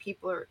fear that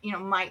people are,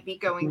 might be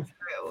going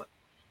through.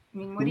 I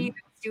mean, what are you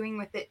guys doing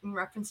with it in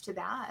reference to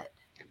that?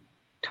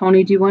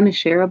 Tony, do you want to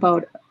share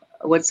about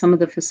what some of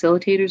the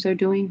facilitators are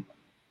doing?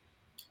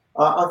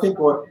 I think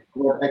what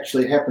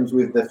actually happens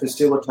with the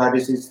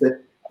facilitators is that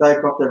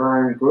they've got their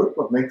own group,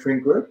 a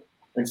mentoring group,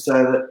 and so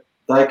that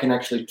they can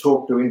actually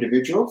talk to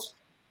individuals.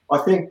 I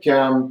think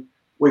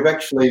we've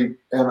actually,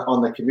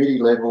 on the committee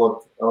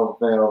level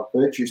of our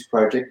Virtues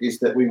Project, is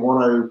that we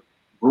want to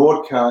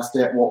broadcast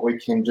out what we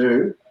can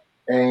do,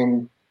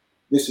 and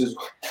this is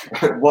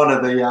one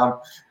of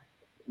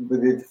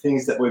the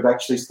things that we've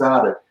actually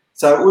started.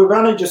 So we've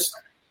only just,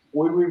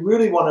 we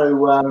really want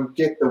to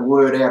get the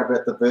word out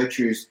about the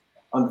virtues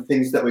and the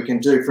things that we can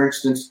do. For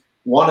instance,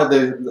 one of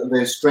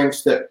the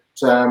strengths that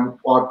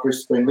I've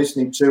just been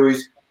listening to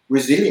is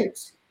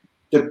resilience.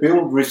 To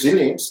build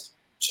resilience,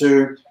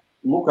 to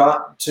look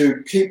up,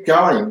 to keep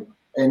going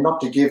and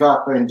not to give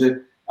up, and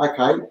to,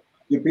 okay,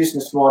 your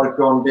business might have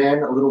gone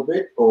down a little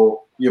bit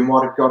or you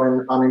might have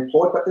gotten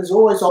unemployed, but there's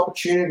always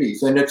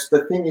opportunities, and it's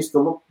the thing is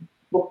to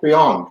look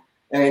beyond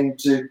and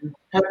to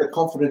have the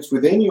confidence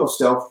within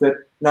yourself that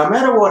no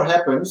matter what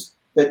happens,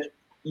 that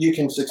you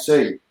can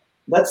succeed.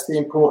 That's the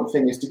important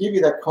thing, is to give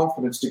you that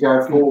confidence to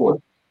go forward.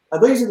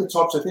 And these are the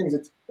types of things.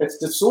 It's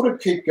to sort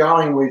of keep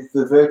going with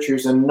the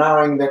virtues and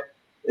knowing that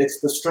it's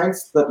the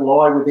strengths that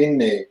lie within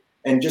there,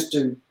 and just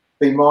to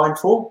be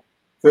mindful.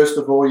 First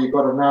of all, you've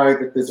got to know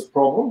that there's a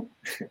problem.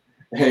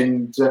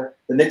 And the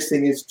next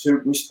thing is to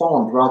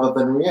respond rather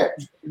than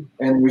react.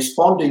 And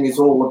responding is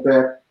all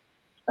about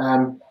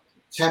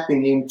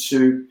tapping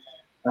into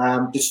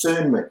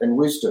discernment and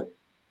wisdom.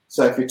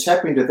 So if you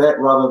tap into that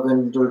rather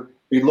than to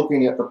be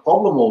looking at the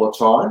problem all the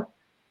time,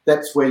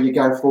 that's where you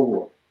go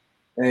forward.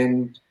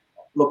 And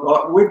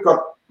look, we've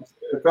got,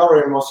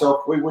 Valarie and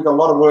myself, we've got a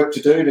lot of work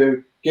to do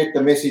to get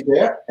the message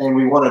out, and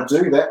we want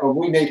to do that, and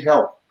we need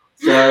help.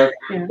 So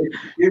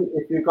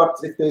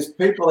if there's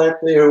people out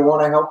there who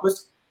want to help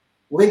us,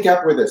 link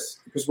up with us,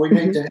 because we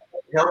need to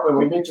help, and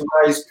we need to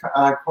raise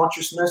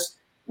consciousness.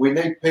 We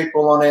need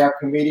people on our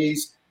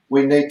committees.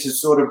 We need to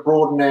sort of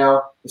broaden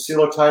our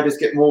facilitators,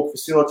 get more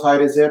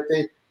facilitators out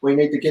there. We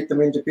need to get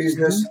them into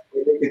business. We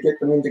need to get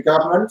them into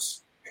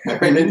governments.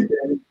 We need to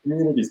get them into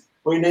communities.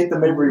 We need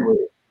them everywhere.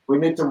 We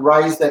need to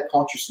raise that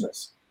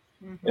consciousness.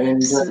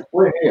 And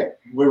we're here.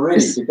 We're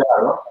ready to go,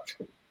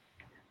 right?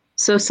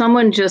 So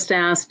someone just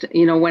asked,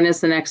 when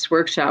is the next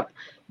workshop?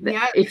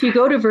 Yeah. If you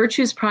go to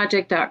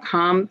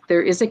virtuesproject.com,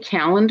 there is a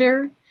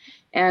calendar,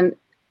 and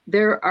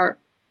there are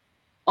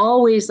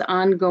always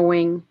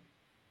ongoing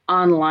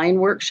online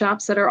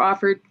workshops that are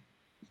offered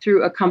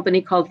through a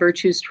company called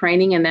Virtues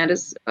Training, and that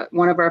is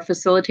one of our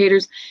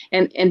facilitators.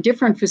 And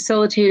different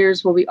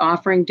facilitators will be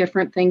offering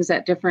different things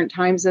at different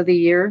times of the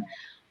year.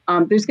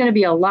 There's going to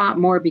be a lot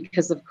more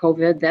because of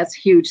COVID. That's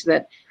huge,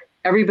 that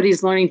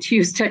everybody's learning to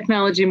use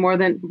technology more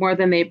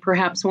than they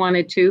perhaps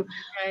wanted to.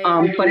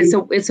 But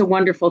it's a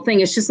wonderful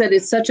thing. It's just that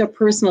it's such a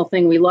personal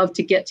thing. We love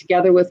to get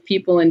together with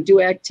people and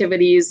do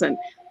activities, and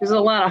there's a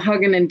lot of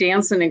hugging and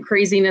dancing and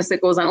craziness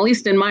that goes on, at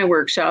least in my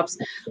workshops.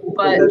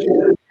 But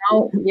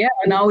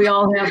now we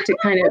all have to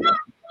kind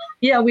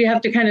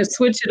of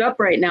switch it up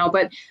right now.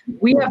 But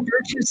we have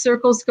virtue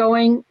circles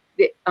going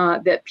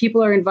that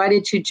people are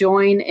invited to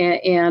join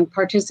and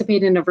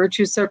participate in a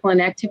virtue circle,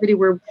 an activity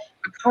where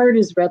a card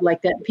is read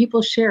like that.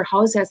 People share,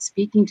 how is that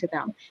speaking to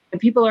them?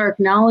 And people are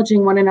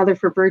acknowledging one another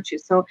for virtue.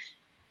 So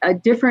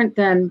different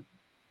than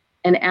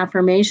an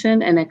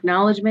affirmation, an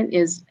acknowledgement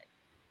is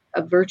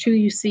a virtue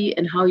you see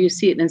and how you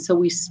see it. And so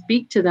we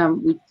speak to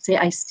them, we say,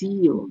 I see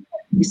you.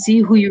 You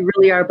see who you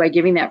really are by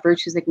giving that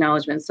virtues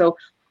acknowledgement. So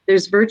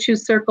there's virtue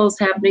circles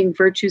happening,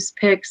 virtues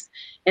picks.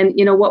 And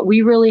what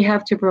we really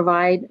have to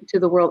provide to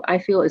the world, I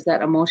feel, is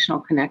that emotional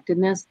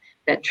connectedness,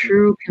 that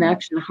true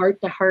connection,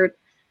 heart to heart.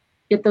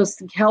 Get those,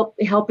 help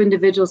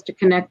individuals to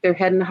connect their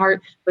head and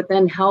heart, but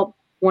then help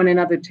one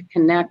another to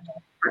connect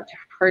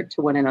heart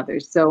to one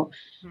another. So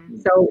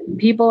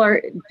people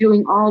are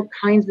doing all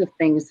kinds of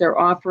things. They're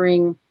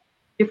offering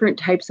different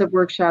types of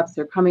workshops.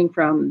 They're coming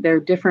from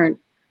their different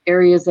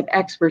areas of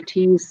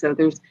expertise. So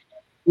there's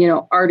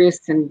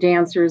artists and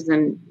dancers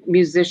and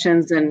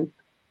musicians and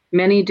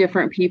many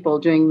different people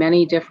doing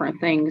many different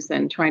things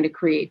and trying to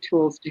create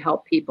tools to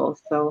help people.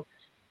 So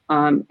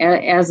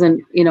as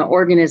an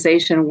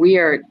organization, we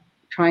are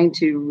trying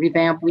to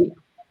revamp.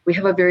 We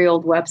have a very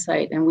old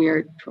website, and we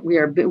are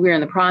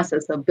in the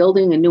process of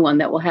building a new one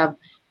that will have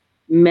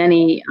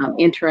many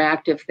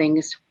interactive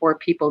things for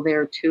people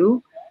there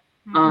too.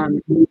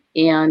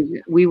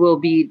 And we will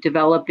be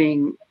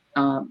developing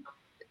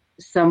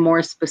some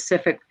more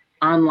specific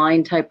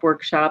online type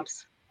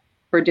workshops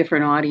for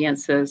different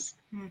audiences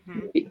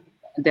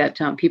that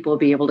people will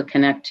be able to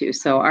connect to.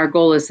 So our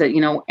goal is that,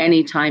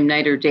 anytime,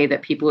 night or day,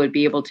 that people would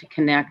be able to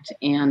connect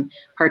and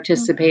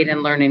participate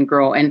and learn and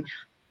grow. And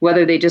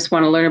whether they just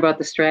want to learn about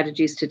the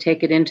strategies to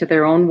take it into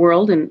their own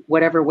world in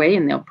whatever way,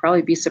 and they'll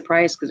probably be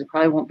surprised because it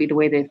probably won't be the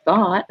way they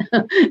thought,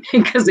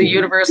 because the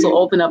universe will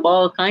open up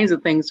all kinds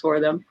of things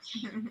for them.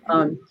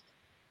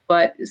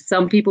 But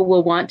some people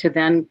will want to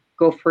then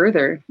go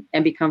further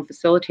and become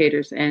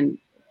facilitators, and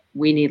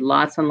we need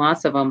lots and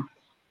lots of them.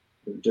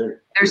 We do.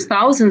 There's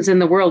thousands in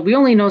the world. We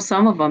only know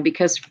some of them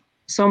because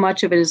so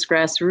much of it is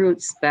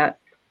grassroots that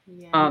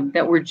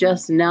we're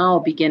just now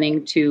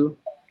beginning to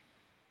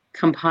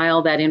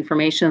compile that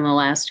information in the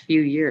last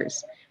few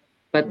years.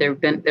 But there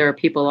are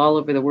people all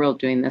over the world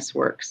doing this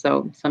work.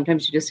 So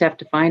sometimes you just have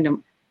to find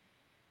them.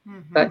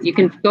 Mm-hmm. But you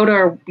can go to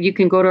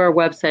our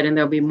website, and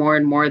there'll be more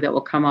and more that will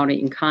come out. And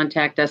you can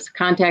contact us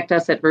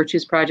at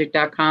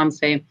virtuesproject.com.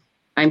 Say,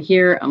 I'm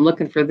here, I'm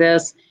looking for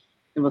this,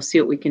 and we'll see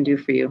what we can do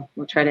for you.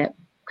 We'll try to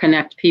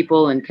connect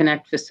people and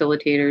connect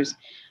facilitators.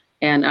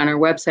 And on our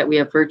website, we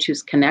have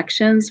Virtues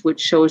Connections, which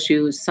shows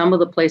you some of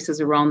the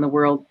places around the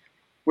world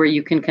where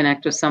you can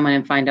connect with someone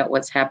and find out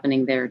what's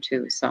happening there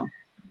too. So.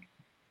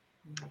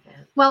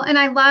 Well, and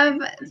I love,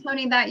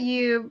 Tony, that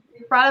you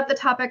brought up the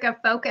topic of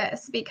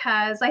focus,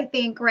 because I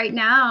think right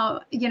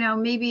now,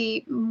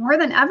 maybe more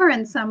than ever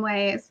in some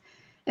ways,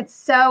 it's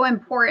so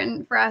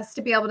important for us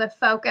to be able to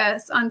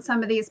focus on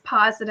some of these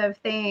positive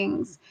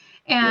things.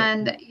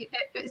 And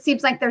it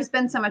seems like there's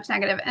been so much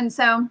negative. And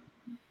so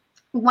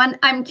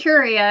I'm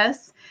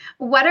curious,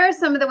 what are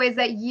some of the ways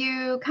that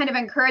you kind of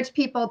encourage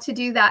people to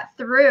do that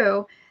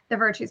through the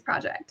Virtues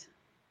Project?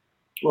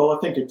 Well, I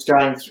think it's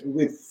going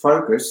with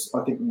focus.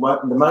 I think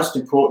the most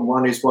important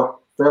one is what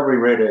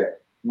Valarie read out.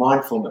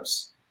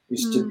 Mindfulness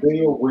is to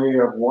be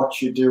aware of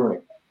what you're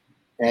doing.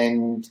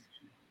 And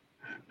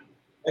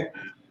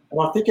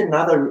I think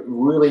another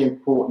really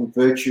important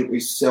virtue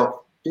is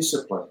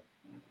self-discipline.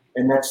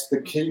 And that's to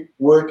keep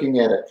working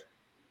at it.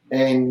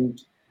 And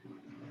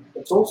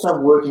it's also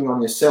working on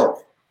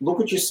yourself.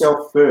 Look at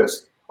yourself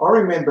first. I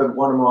remember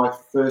one of my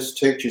first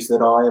teachers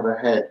that I ever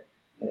had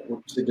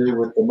to do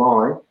with the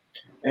mind.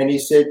 And he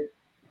said,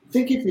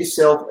 think of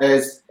yourself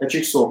as a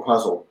jigsaw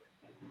puzzle.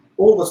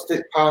 All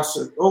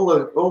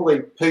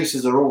the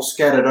pieces are all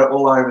scattered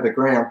all over the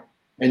ground,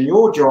 and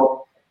your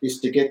job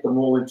is to get them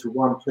all into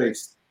one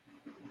piece.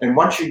 And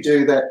once you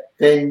do that,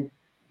 then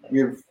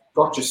you've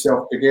got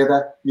yourself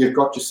together, you've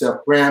got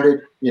yourself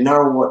grounded, you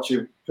know what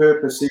your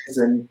purpose is,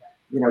 and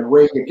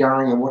where you're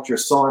going and what your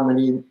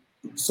assignment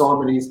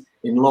is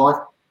in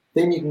life.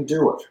 Then you can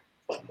do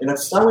it. And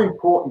it's so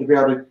important to be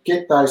able to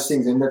get those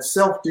things. And that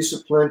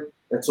self-discipline,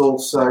 it's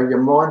also your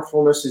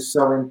mindfulness is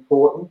so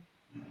important.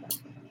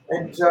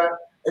 And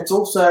it's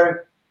also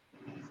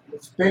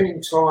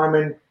spending time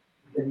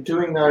and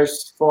doing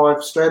those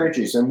 5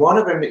 strategies. And one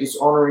of them is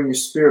honouring your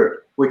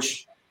spirit,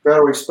 which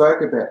Valarie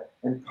spoke about.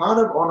 And part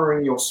of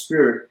honouring your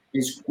spirit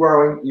is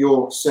growing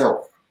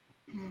yourself.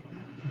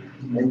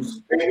 And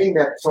spending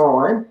that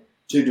time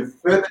to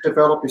further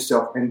develop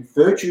yourself. And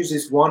virtues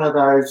is one of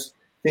those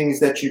things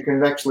that you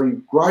can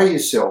actually grow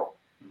yourself.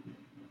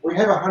 We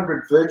have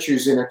 100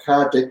 virtues in a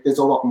card deck. There's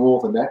a lot more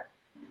than that.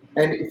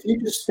 And if you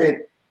just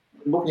spent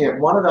looking at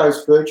one of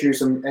those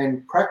virtues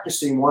and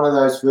practicing one of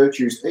those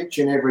virtues each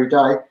and every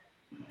day,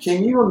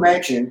 can you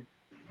imagine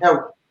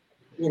how,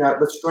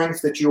 the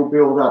strengths that you'll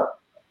build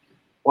up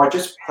by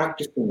just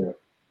practicing it?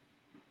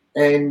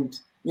 And,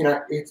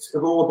 it's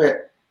all about,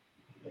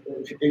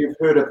 you've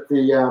heard of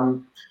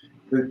the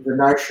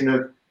notion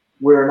of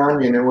we're an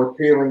onion and we're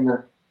peeling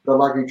the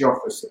luggage off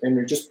us, and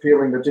we're just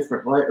peeling the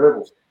different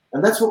levels.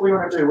 And that's what we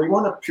want to do. We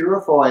want to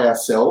purify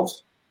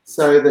ourselves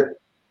so that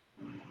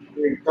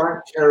we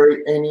don't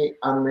carry any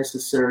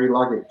unnecessary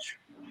luggage,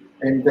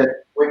 and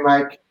that we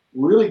make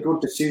really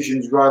good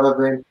decisions rather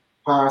than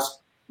past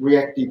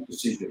reactive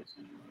decisions.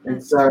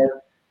 And so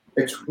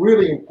it's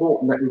really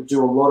important that we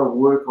do a lot of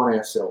work on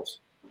ourselves.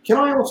 Can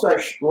I also,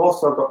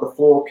 whilst I've got the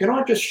floor, can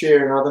I just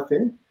share another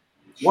thing?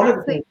 One of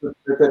the things that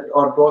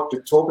I'd like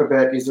to talk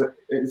about is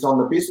on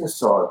the business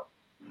side.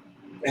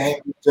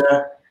 And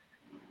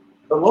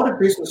a lot of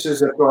businesses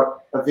have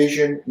got a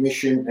vision,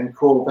 mission, and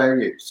core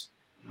values.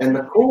 And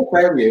the core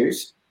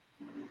values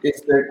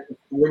is that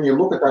when you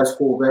look at those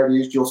core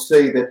values, you'll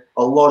see that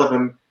a lot of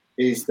them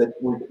is that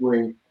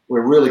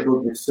we're really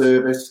good with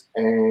service,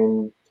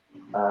 and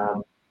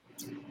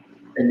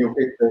you'll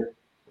get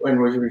when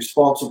we're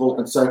responsible,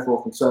 and so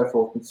forth and so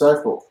forth and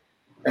so forth.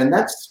 And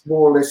that's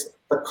more or less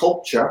the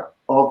culture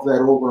of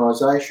that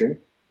organisation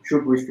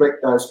should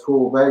reflect those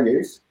core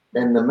values,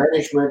 and the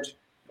management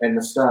and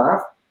the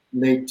staff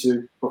need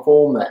to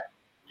perform that.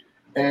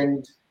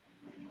 And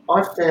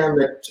I found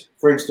that,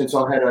 for instance,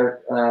 I had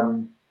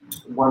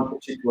one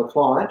particular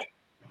client,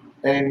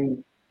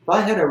 and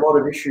they had a lot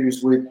of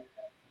issues with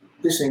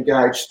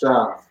disengaged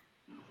staff.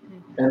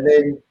 And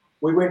then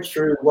we went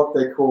through what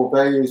their core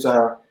values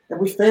are, and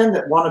we found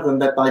that one of them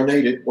that they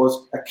needed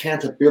was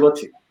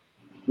accountability,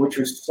 which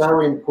was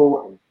so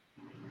important.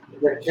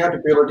 The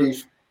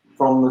accountability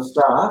from the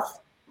staff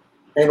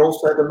and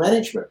also the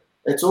management.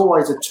 It's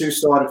always a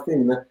two-sided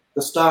thing.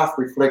 The staff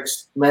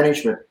reflects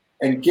management,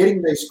 and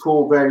getting these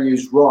core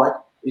values right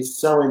is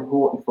so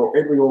important for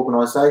every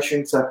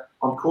organisation. So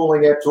I'm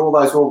calling out to all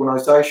those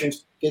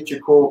organisations, get your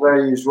core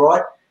values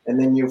right, and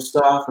then your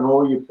staff and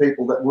all your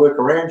people that work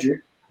around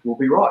you will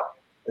be right,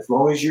 as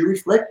long as you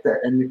reflect that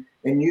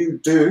and you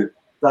do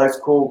those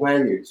core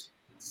values.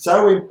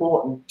 So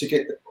important to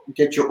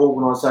get your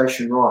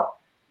organisation right.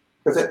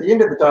 Because at the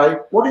end of the day,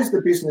 what is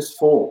the business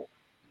for?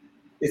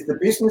 Is the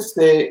business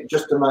there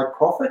just to make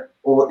profit,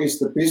 or is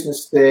the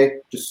business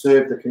there to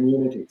serve the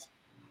communities?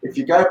 If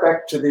you go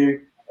back to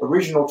the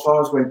original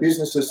times when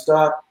businesses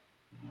start,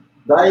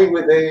 they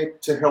were there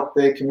to help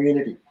their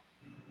community.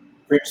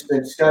 For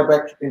instance, go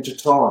back into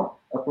time,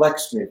 a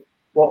blacksmith,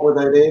 what were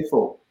they there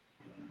for?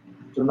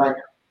 To make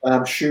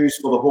shoes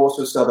for the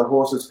horses so the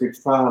horses could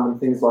farm and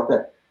things like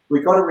that.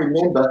 We've got to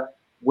remember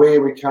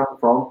where we come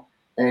from,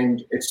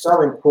 and it's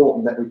so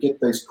important that we get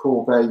these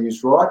core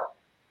values right,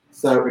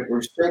 so it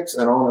respects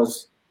and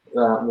honours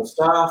the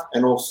staff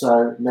and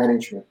also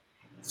management,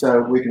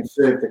 so we can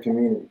serve the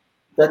community.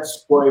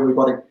 That's where we've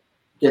got to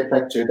get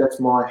back to. That's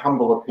my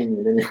humble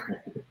opinion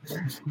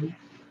anyway.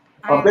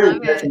 I'm very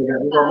passionate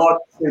about it. I'd like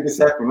to see this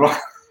happen right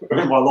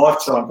in my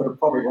lifetime, but it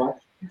probably won't.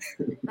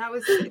 That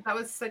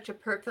was such a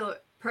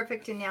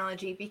perfect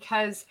analogy,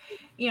 because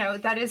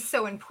that is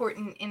so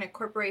important in a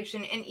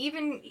corporation, and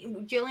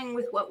even dealing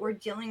with what we're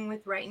dealing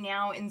with right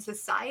now in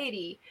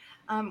society.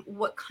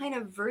 What kind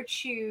of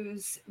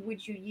virtues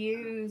would you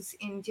use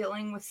in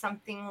dealing with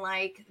something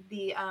like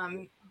the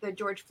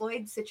George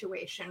Floyd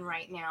situation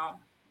right now?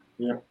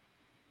 Yeah.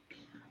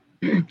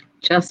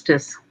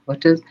 Justice.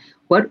 What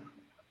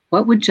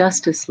would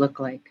justice look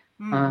like?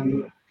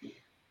 Mm-hmm.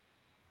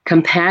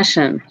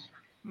 Compassion.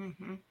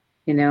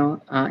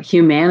 Mm-hmm.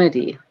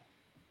 Humanity.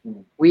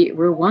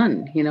 We're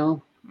one.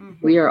 Mm-hmm.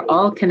 We are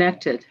all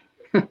connected.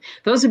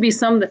 Those would be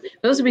some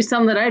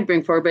that I'd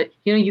bring forward. But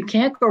you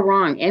can't go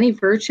wrong. Any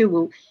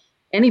virtue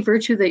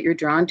that you're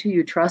drawn to,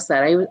 you trust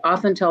that. I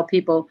often tell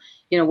people,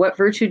 what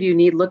virtue do you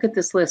need? Look at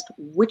this list.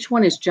 Which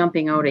one is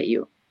jumping out at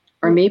you?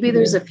 Or maybe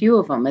there's a few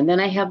of them. And then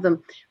I have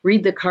them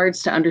read the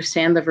cards to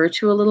understand the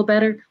virtue a little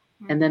better.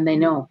 And then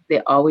they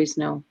always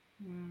know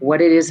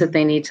what it is that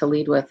they need to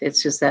lead with.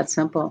 It's just that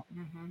simple.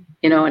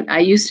 And I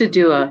used to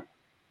do a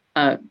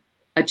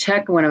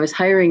check when I was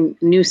hiring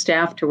new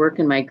staff to work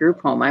in my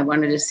group home. I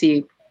wanted to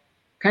see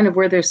kind of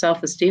where their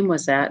self-esteem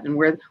was at and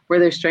where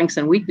their strengths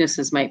and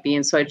weaknesses might be.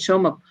 And so I'd show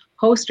them a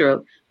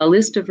poster, a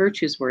list of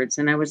virtues words.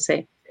 And I would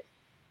say,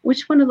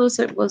 which one of those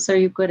are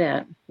you good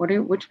at?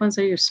 Which ones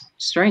are your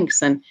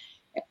strengths? And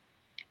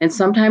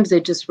sometimes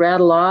they just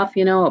rattle off,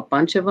 a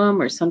bunch of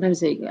them, or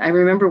sometimes I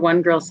remember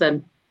one girl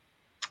said,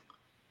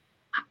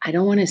 I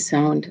don't want to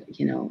sound,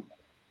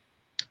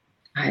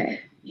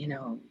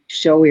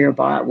 showy or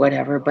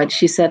whatever, but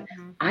she said,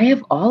 I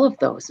have all of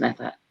those. And I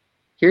thought,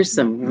 here's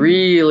some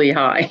really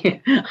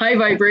high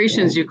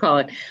vibrations, you call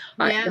it,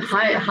 Yes.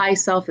 high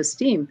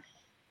self-esteem.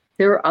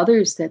 There are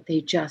others that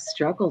they just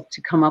struggled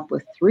to come up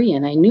with 3.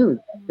 And I knew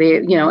they,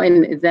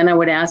 and then I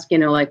would ask,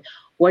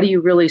 what do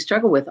you really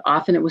struggle with?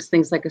 Often it was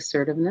things like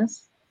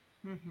assertiveness,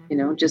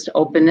 just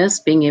openness,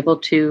 being able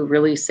to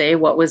really say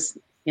what was,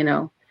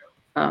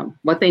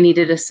 what they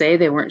needed to say.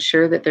 They weren't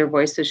sure that their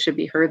voices should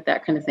be heard,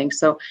 that kind of thing.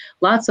 So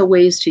lots of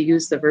ways to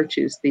use the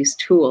virtues, these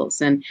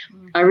tools. And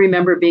I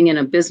remember being in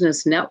a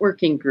business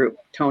networking group,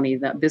 Tony,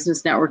 that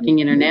Business Networking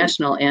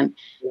International. And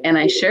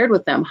I shared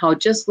with them how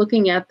just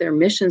looking at their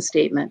mission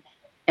statement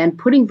and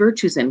putting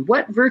virtues in,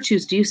 what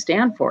virtues do you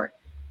stand for?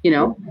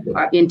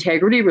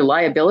 Integrity,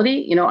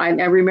 reliability. I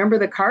remember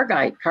the car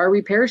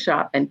repair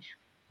shop, and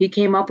he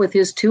came up with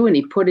his 2 and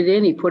he put it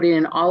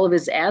in all of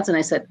his ads. And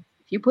I said,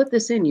 if you put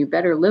this in, you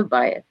better live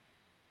by it.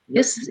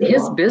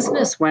 His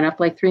business went up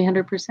like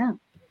 300%.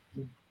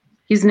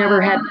 He's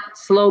never had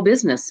slow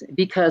business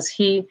because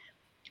he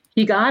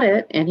got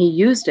it and he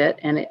used it,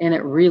 and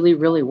it really,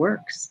 really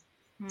works.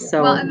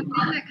 So, well, and the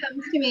thing that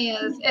comes to me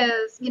is,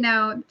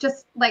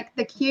 just like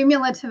the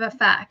cumulative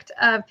effect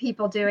of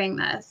people doing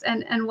this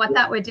and what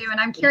that would do. And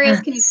I'm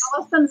curious, can you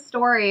tell us some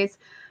stories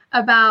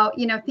about,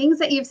 things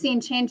that you've seen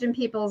change in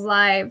people's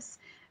lives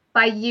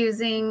by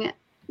using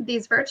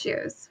these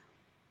virtues?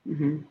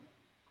 Mm-hmm.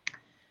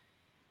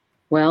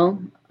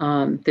 Well,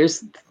 I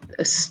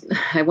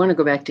want to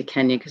go back to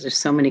Kenya because there's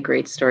so many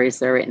great stories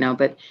there right now,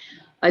 but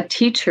a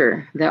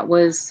teacher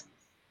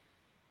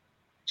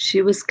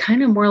she was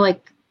kind of more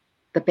like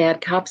the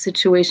bad cop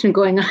situation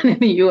going on in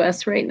the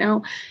U.S. right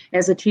now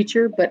as a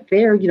teacher, but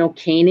there,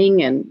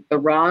 caning and the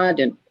rod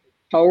and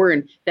power,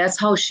 and that's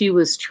how she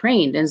was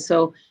trained. And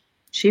so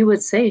she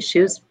would say she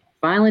was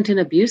violent and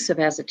abusive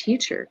as a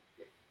teacher.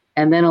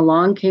 And then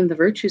along came the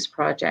Virtues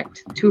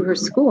Project to her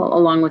school,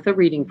 along with a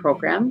reading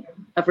program.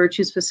 A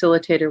Virtues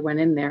facilitator went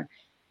in there.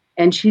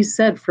 And she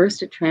said,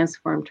 first, it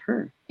transformed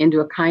her into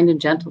a kind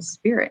and gentle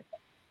spirit.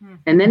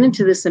 And then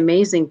into this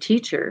amazing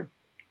teacher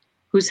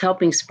who's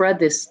helping spread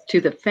this to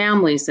the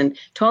families and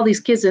to all these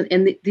kids.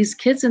 And these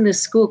kids in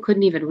this school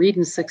couldn't even read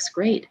in 6th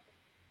grade.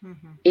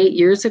 8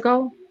 years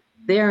ago,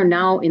 they are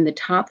now in the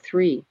top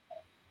 3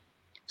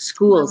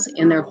 schools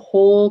in their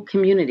whole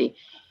community.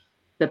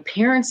 The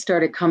parents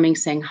started coming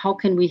saying, how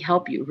can we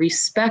help you?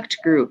 Respect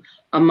grew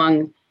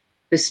among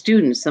the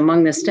students,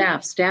 among the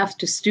staff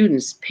to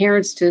students,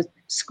 parents to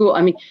school.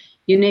 I mean,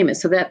 you name it.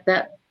 So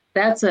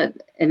that's an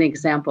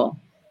example.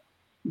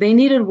 They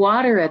needed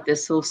water at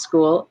this little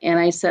school. And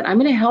I said, I'm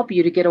going to help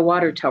you to get a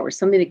water tower,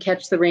 something to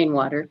catch the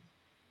rainwater.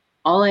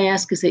 All I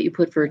ask is that you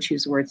put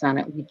virtues words on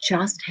it. We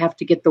just have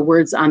to get the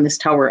words on this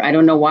tower. I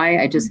don't know why.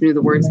 I just knew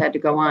the words had to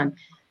go on.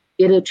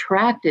 It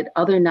attracted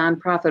other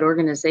nonprofit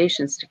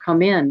organizations to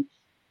come in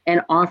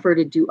and offer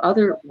to do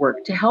other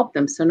work to help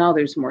them. So now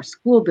there's more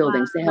school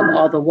buildings. They have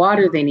all the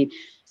water they need.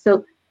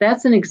 So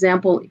that's an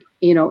example,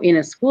 in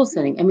a school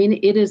setting. I mean,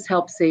 it has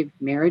helped save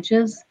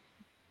marriages.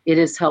 It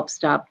has helped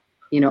stop,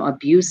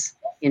 abuse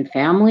in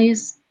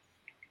families.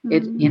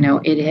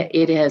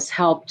 It has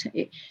helped,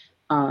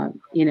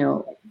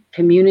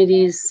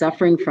 communities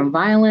suffering from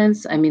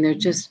violence. I mean,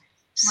 there's just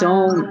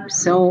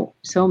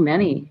so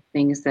many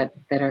things that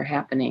are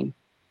happening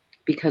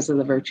because of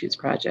the Virtues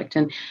Project.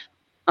 And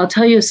I'll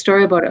tell you a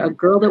story about a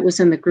girl that was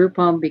in the group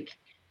home,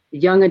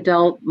 young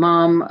adult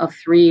mom of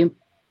 3,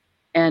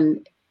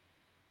 and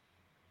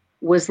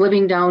was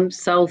living down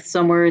south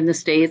somewhere in the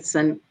States,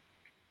 and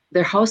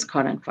their house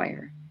caught on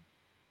fire.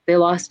 They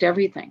lost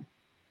everything.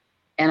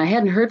 And I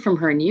hadn't heard from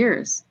her in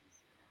years.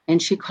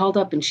 And she called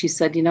up and she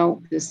said,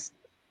 this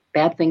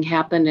bad thing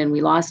happened and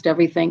we lost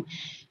everything.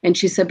 And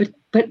she said,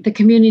 but the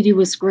community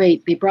was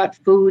great. They brought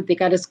food, they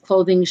got us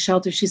clothing,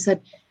 shelter. She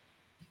said,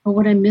 but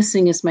what I'm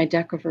missing is my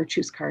deck of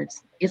virtues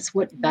cards. It's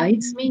what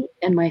guides me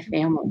and my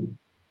family.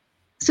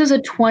 This is a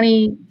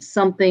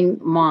 20-something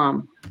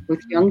mom with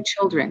young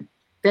children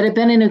that had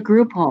been in a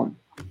group home.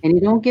 And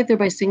you don't get there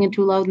by singing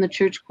too loud in the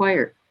church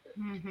choir.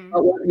 Mm-hmm.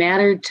 But what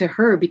mattered to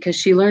her, because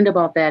she learned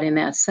about that in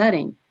that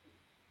setting,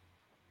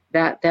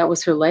 that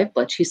was her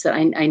lifeblood. She said,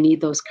 I need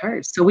those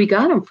cards. So we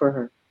got them for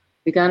her.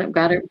 We got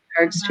her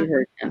cards to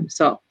her. And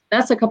so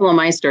that's a couple of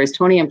my stories.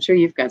 Tony, I'm sure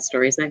you've got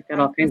stories. I've got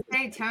all kinds.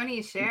 Hey,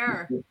 Tony,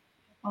 share.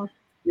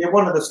 Yeah,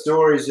 one of the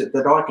stories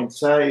that I can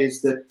say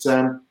is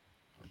that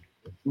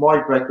my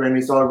background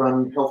is I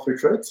run health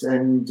retreats,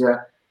 and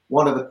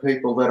one of the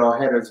people that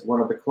I had as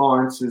one of the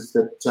clients is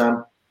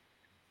that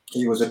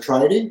he was a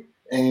tradie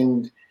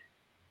and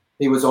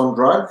he was on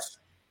drugs,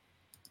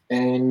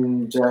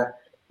 and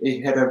he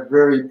had a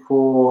very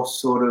poor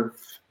sort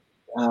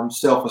of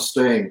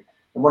self-esteem.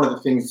 And one of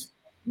the things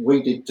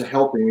we did to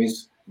help him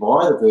is,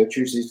 via the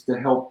virtues, is to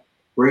help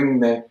bring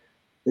the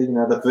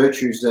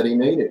virtues that he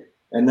needed.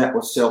 And that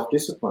was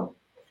self-discipline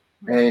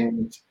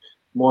and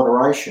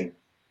moderation.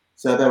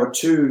 So there were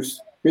 2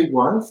 big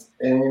ones,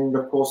 and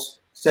of course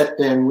sat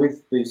down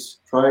with this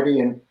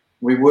tradie and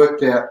we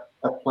worked out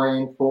a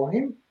plan for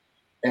him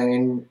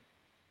and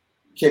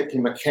kept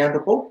him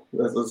accountable.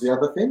 That was the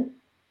other thing.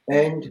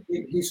 And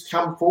he's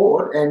come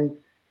forward, and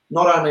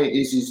not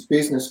only is his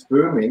business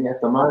booming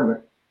at the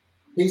moment,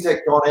 he's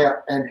gone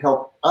out and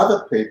helped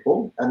other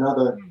people,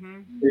 another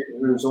people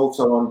who's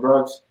also on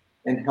drugs,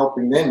 and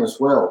helping them as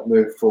well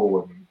move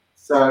forward.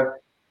 So,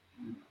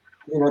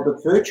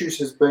 the virtues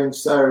has been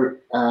so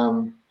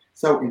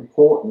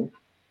important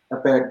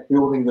about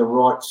building the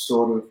right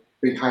sort of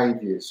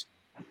behaviours.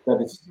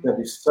 That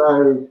is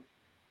so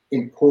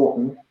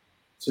important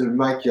to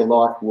make your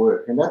life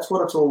work, and that's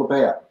what it's all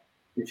about.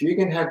 If you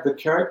can have the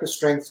character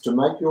strengths to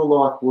make your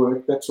life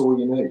work, that's all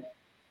you need.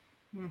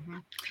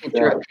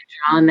 Draw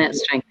on that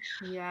strength.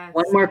 Yes.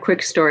 One more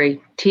quick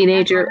story.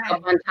 Teenager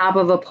up on top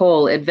of a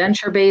pole,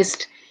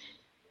 adventure-based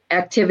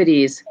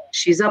activities.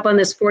 She's up on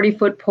this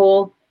 40-foot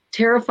pole,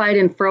 terrified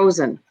and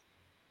frozen,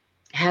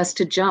 has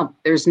to jump.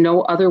 There's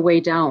no other way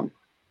down.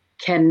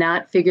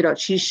 Cannot figure it out.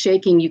 She's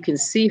shaking. You can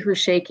see her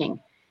shaking.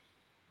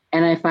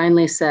 And I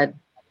finally said,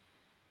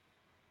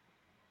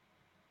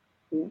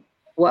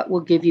 what will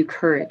give you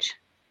courage?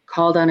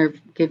 Called on her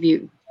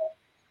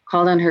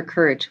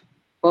courage.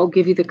 What will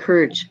give you the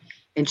courage?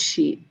 And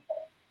she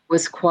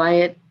was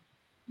quiet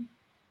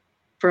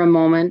for a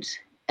moment,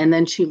 and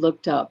then she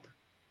looked up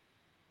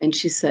and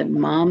she said,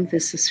 Mom,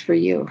 this is for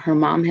you. Her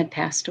mom had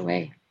passed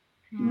away.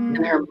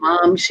 And her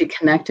mom, she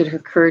connected her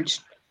courage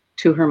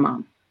to her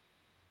mom.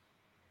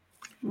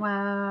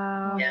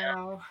 Wow. Yeah.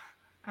 Oh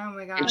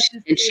my gosh.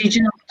 And she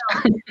jumped.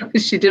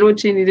 She did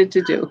what she needed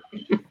to do.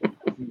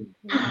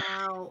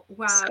 Wow.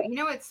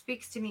 So, what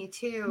speaks to me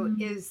too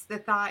is the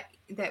thought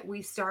that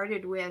we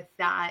started with,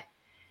 that,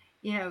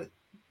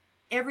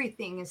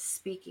 everything is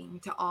speaking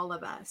to all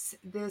of us.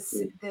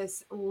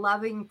 This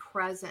loving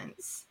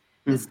presence,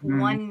 this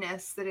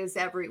oneness that is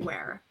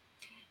everywhere.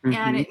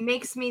 And it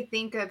makes me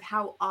think of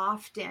how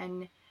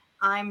often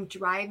I'm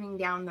driving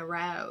down the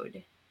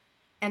road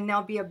and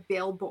there'll be a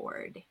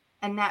billboard,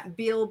 and that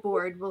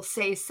billboard will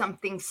say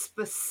something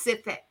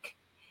specific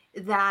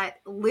that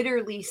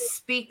literally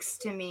speaks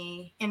to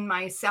me in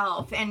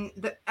myself. And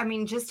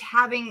just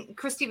having,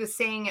 Christy was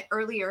saying it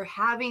earlier,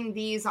 having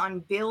these on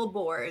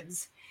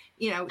billboards,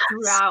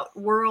 throughout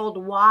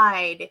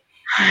worldwide.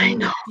 I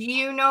know. Do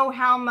you know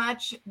how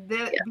much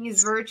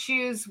these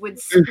virtues would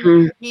speak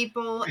to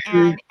people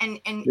and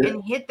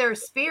hit their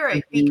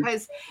spirit?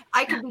 Because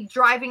I could be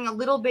driving a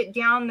little bit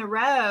down the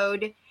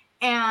road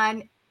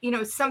and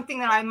something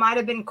that I might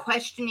have been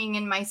questioning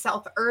in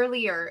myself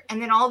earlier,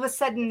 and then all of a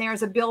sudden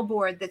there's a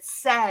billboard that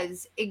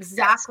says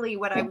exactly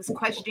what I was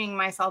questioning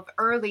myself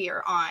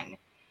earlier on.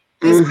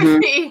 This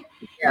could be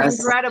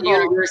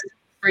incredible.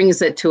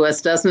 brings it to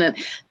us, doesn't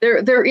it?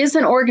 There is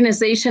an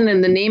organization,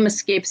 and the name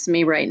escapes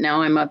me right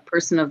now. I'm a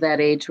person of that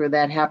age where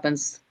that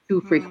happens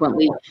too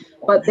frequently,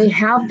 but they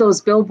have those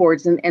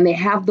billboards and they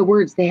have the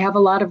words. They have a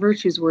lot of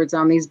virtues words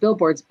on these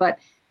billboards, but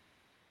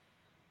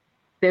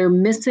they're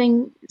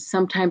missing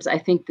sometimes, I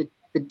think,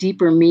 the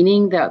deeper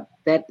meaning that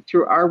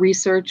through our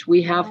research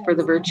we have for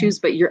the virtues.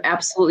 But you're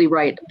absolutely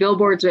right.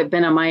 Billboards have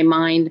been on my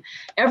mind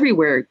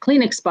everywhere.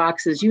 Kleenex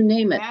boxes, you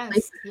name it.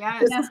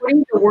 Yes. Just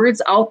putting the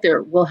words out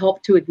there will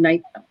help to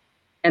ignite them.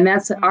 And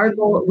that's our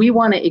goal. We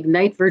want to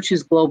ignite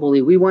virtues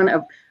globally. We want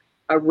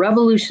a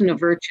revolution of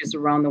virtues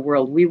around the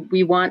world.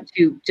 We want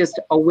to just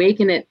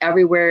awaken it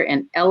everywhere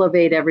and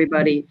elevate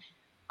everybody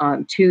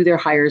to their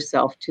higher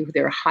self, to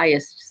their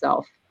highest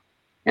self.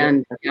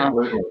 And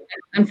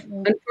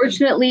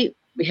unfortunately,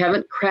 we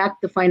haven't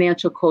cracked the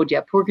financial code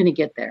yet. We're going to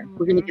get there.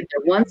 We're going to get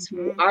there. Once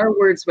our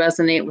words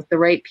resonate with the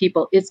right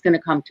people, it's going to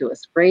come to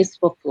us. Grace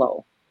will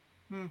flow.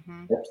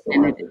 And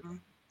it is.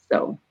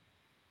 So,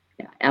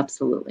 yeah,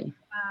 absolutely.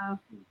 Wow.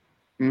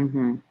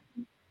 Mm-hmm.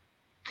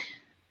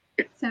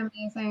 It's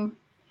amazing.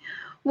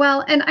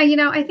 Well, and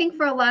I think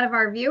for a lot of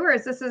our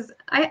viewers, this is,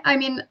 I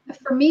mean,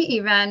 for me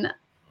even,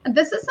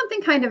 this is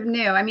something kind of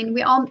new. I mean,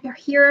 we all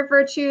hear of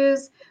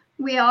virtues.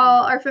 We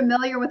all are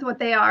familiar with what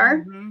they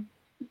are,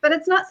 but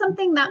it's not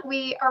something that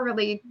we are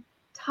really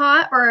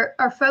taught or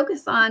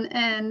focused on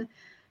in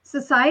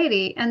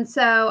society. And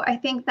so I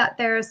think that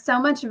there's so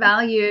much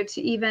value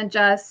to even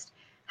just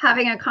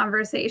having a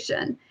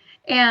conversation.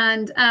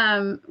 And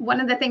one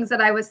of the things that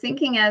I was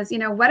thinking is,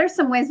 what are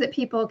some ways that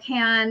people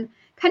can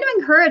kind of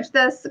encourage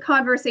this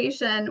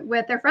conversation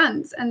with their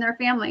friends and their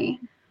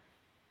family?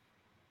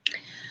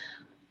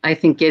 I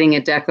think getting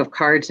a deck of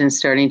cards and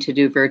starting to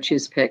do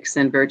virtues picks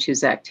and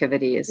virtues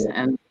activities.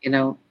 And,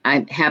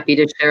 I'm happy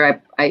to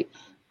share. I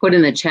put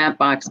in the chat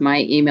box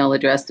my email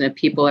address, and if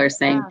people are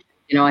saying,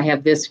 I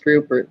have this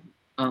group or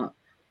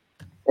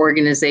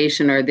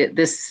organization or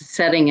this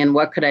setting, and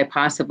what could I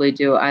possibly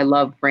do? I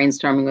love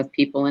brainstorming with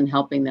people and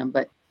helping them.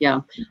 But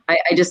yeah, I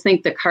just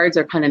think the cards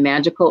are kind of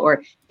magical.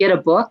 Or get a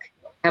book,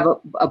 have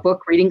a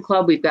book reading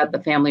club. We've got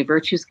the Family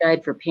Virtues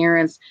Guide for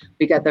parents.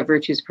 We got the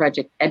Virtues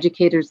Project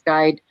Educators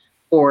Guide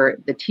for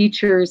the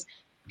teachers.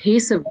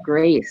 Pace of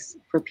Grace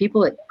for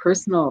people at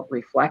personal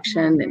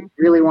reflection and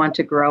really want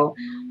to grow.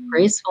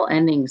 Graceful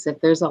Endings. If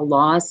there's a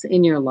loss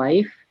in your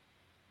life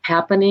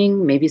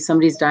happening, maybe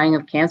somebody's dying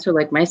of cancer,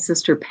 like my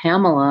sister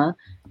Pamela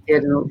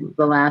did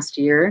the last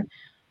year.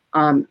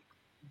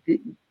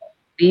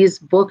 These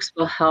books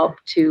will help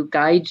to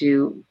guide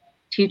you,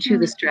 teach you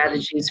the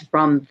strategies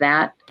from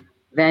that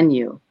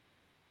venue.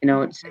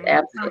 It's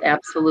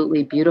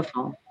absolutely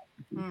beautiful.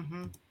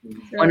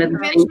 One of the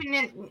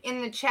mentioned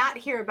in the chat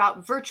here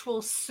about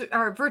virtual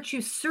virtue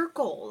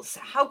circles.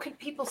 How could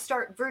people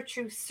start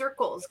virtue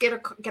circles?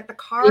 Get the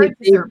cards?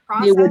 Is there a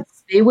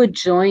process? They would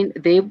join.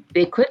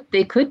 They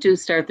could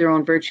start their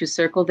own virtue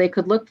circle. They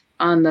could look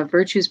on the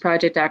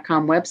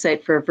virtuesproject.com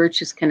website for a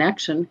virtues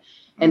connection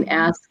and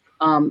ask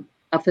a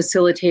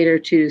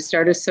facilitator to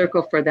start a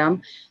circle for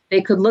them.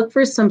 They could look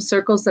for some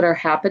circles that are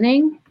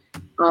happening.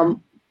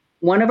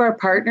 One of our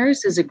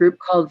partners is a group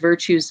called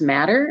Virtues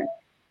Matter.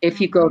 If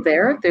you go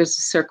there, there's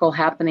a circle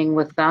happening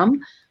with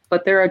them,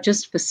 but there are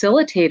just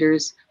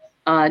facilitators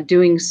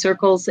doing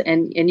circles,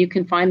 and you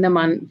can find them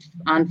on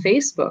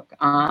Facebook.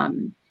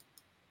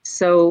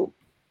 So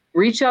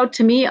reach out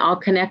to me. I'll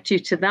connect you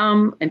to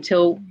them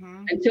until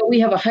we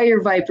have a higher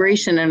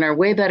vibration and are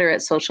way better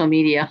at social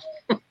media.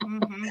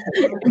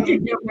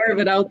 Get more of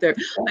it out there.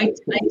 I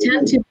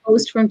tend to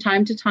post from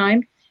time to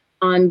time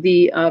on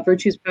the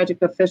Virtues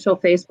Project official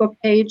Facebook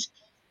page.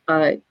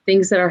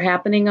 Things that are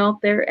happening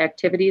out there,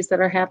 activities that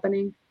are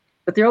happening,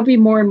 but there will be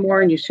more and more,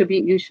 and you should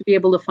be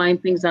able to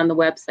find things on the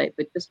website.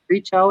 But just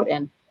reach out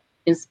and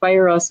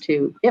inspire us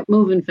to get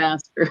moving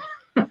faster.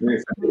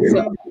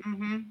 So,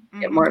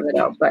 get more of it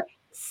out. But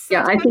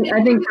yeah, I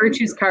think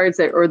virtues cards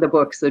or the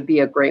books would be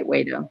a great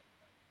way to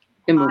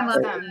move.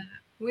 Awesome.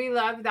 We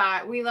love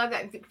that.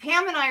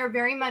 Pam and I are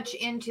very much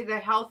into the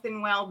health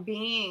and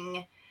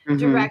well-being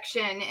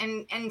direction.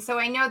 And so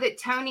I know that,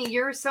 Tony,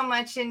 you're so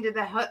much into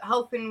the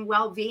health and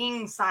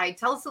well-being side.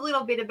 Tell us a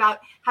little bit about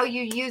how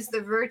you use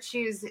the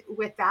virtues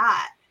with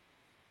that.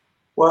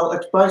 Well,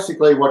 it's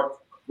basically what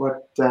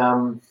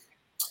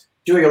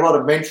doing a lot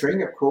of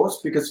mentoring, of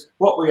course, because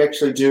what we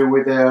actually do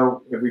with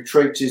our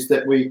retreats is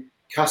that we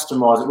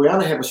customize it. We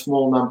only have a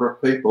small number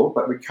of people,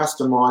 but we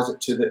customize it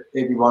to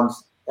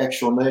everyone's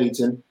actual needs.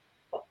 And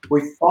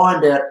we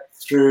find out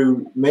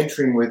through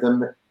mentoring with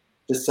them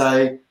to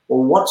say,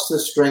 well, what's the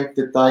strength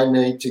that they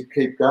need to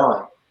keep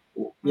going?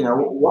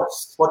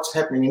 What's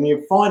happening? And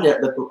you find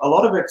out that a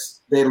lot of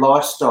it's their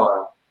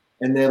lifestyle.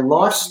 And their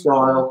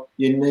lifestyle,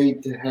 you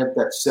need to have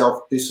that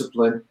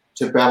self-discipline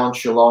to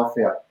balance your life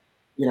out.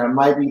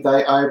 Maybe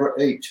they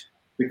overeat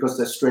because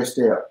they're stressed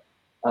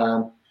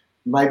out.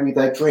 Maybe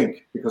they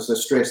drink because they're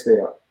stressed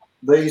out.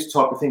 These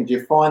type of things,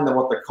 you find that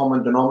what the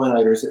common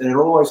denominator is, and it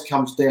always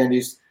comes down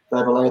is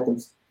they've allowed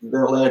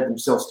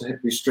themselves to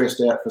be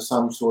stressed out for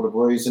some sort of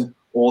reason,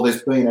 or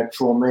there's been a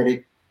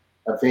traumatic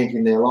event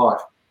in their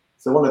life.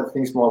 So one of the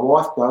things my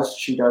wife does,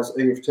 she does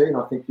EFT, and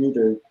I think you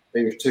do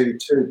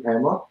EFT too,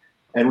 Pamela.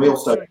 And we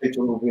also teach a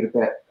little bit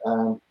about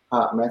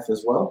heart math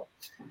as well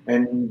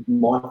and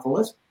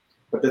mindfulness.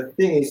 But the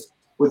thing is,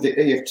 with the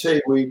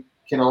EFT, we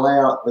can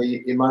allow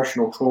the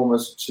emotional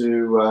traumas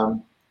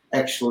to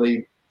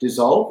actually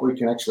dissolve. We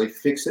can actually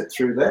fix it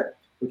through that,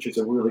 which is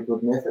a really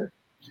good method.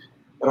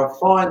 But I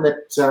find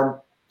that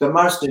the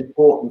most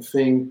important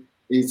thing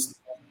is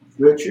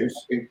virtues,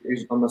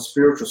 is on the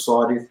spiritual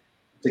side, is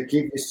to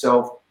give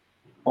yourself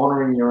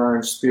honouring your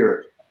own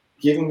spirit,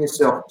 giving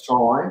yourself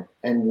time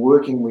and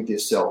working with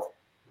yourself.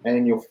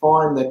 And you'll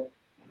find that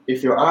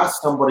if you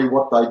ask somebody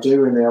what they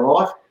do in their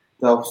life,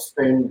 they'll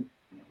spend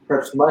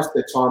perhaps most of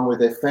their time with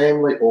their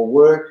family or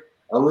work,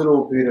 a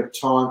little bit of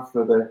time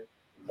for the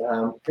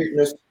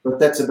fitness, but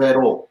that's about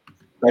all.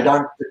 They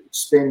don't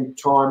spend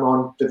time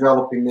on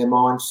developing their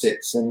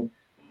mindsets and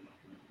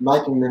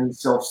making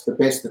themselves the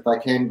best that they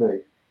can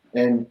be.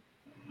 And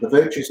the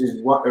virtues is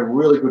a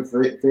really good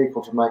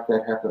vehicle to make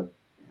that happen,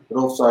 but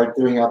also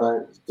doing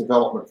other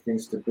development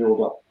things to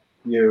build up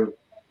your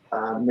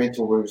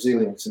mental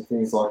resilience and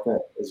things like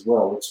that as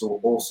well. It's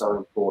also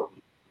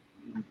important.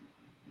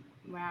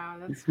 Wow,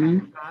 that's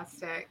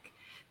fantastic.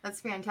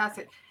 That's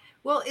fantastic.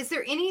 Well, is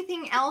there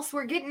anything else?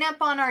 We're getting up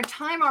on our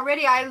time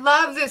already. I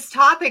love this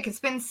topic. It's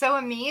been so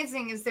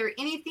amazing. Is there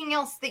anything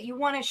else that you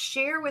want to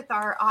share with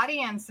our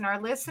audience and our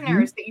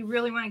listeners that you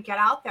really want to get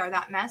out there,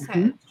 that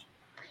message?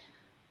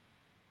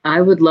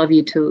 I would love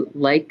you to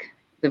like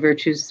the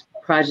Virtues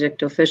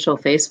Project official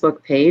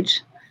Facebook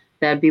page.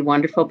 That'd be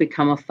wonderful.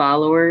 Become a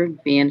follower,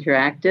 be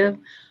interactive.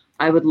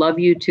 I would love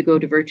you to go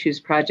to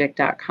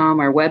virtuesproject.com,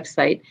 our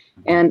website.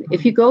 And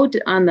if you go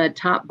on the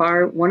top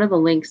bar, one of the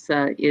links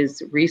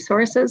is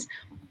resources.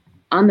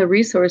 On the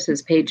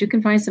resources page, you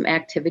can find some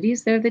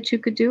activities there that you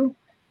could do.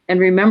 And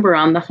remember,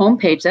 on the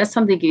homepage, that's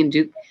something you can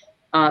do,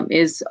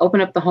 is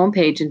open up the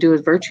homepage and do a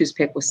virtues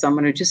pick with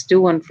someone, or just do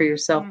one for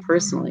yourself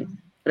personally.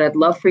 But I'd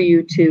love for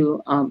you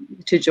to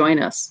join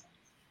us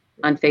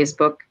on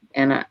Facebook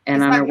and on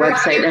our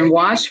website, and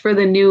watch for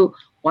the new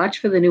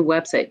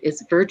website.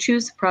 It's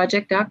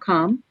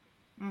virtuesproject.com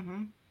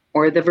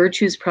or the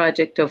Virtues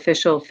Project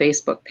official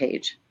Facebook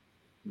page.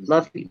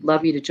 Love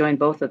you to join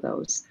both of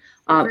those.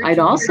 I'd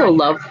also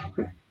love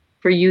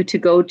for you to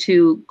go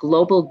to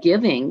Global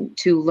Giving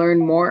to learn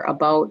more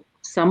about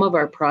some of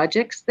our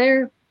projects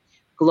there.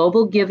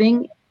 Global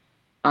Giving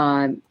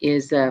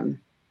is a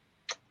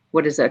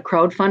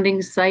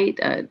crowdfunding site,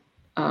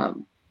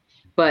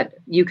 but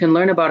you can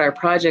learn about our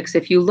projects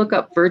if you look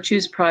up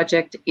Virtues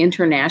Project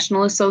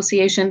International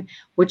Association,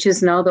 which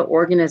is now the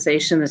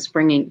organization that's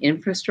bringing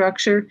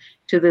infrastructure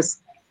to this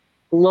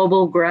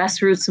global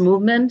grassroots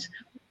movement.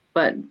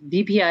 But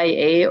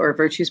VPIA, or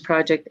Virtues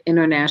Project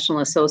International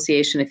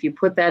Association, if you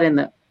put that in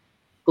the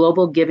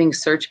Global Giving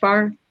search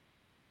bar,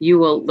 you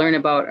will learn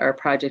about our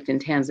project in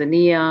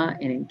Tanzania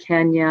and in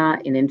Kenya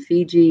and in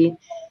Fiji,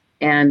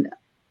 and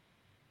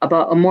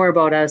more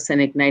about us and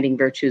igniting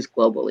virtues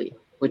globally,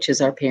 which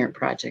is our parent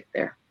project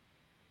there.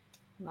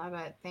 Love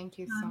it. Thank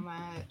you so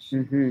much.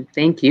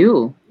 Thank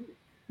you.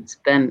 It's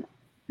been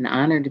an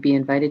honor to be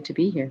invited to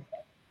be here.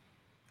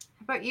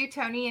 How about you,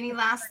 Tony? Any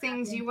last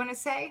things you want to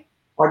say?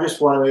 I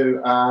just want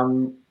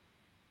to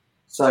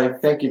say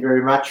thank you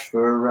very much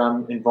for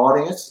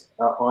inviting us.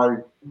 I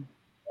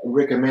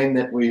recommend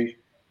that we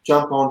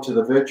jump onto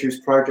the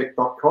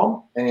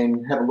virtuesproject.com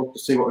and have a look to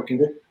see what we can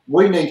do.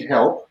 We need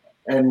help,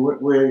 and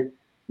we're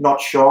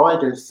not shy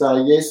to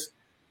say, yes,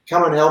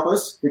 come and help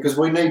us, because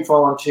we need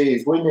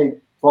volunteers. We need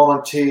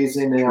volunteers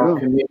in our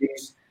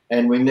communities,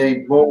 and we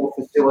need more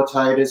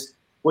facilitators.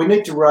 We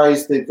need to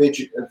raise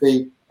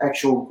the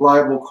actual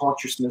global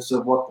consciousness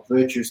of what the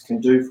virtues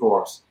can do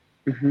for us.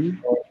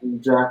 And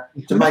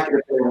to make it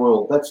a better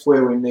world. That's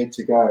where we need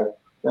to go.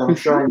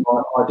 Showing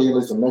my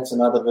idealism, that's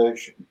another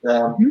virtue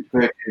there.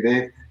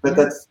 But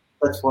that's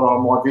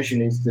what my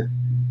vision is, to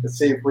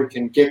see if we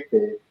can get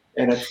there.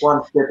 And it's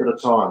one step at a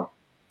time.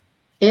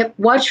 Yep.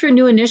 Watch for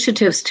new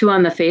initiatives too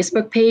on the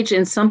Facebook page,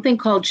 and something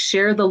called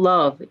Share the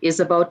Love is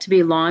about to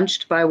be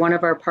launched by one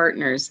of our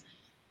partners,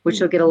 which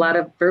will get a lot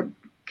of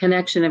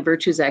connection and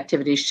virtues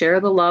activities. Share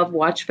the Love.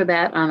 Watch for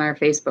that on our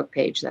Facebook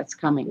page. That's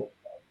coming.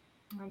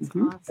 That's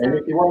awesome. And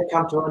if you want to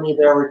come to any of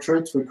our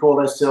retreats, we call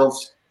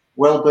ourselves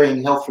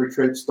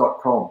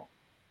wellbeinghealthretreats.com.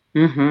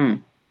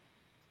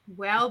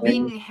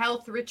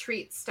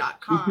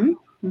 Wellbeinghealthretreats.com.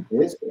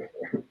 Yes.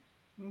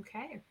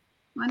 Okay.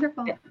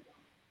 Wonderful.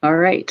 All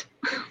right.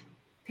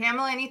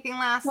 Pamela, anything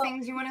last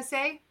things you want to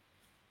say?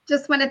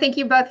 Just want to thank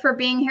you both for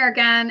being here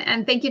again,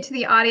 and thank you to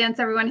the audience,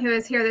 everyone who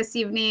is here this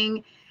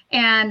evening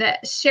and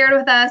shared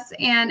with us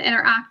and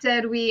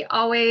interacted. We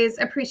always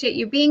appreciate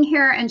you being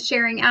here and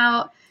sharing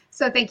out.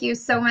 So thank you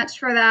so much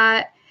for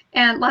that,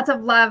 and lots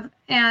of love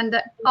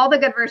and all the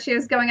good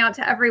virtues going out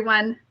to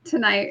everyone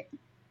tonight.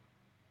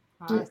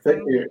 Awesome.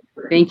 Thank you.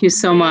 Thank you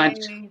so much.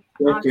 Thank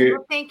you.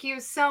 Well, thank you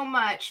so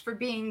much for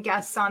being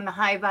guests on the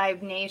High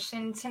Vibe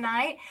Nation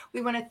tonight.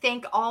 We want to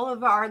thank all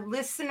of our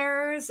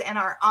listeners and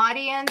our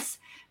audience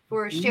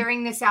for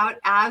sharing this out.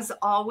 As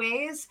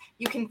always,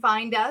 you can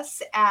find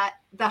us at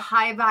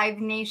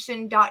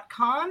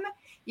thehighvibenation.com.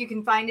 You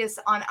can find us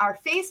on our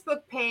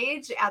Facebook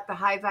page at The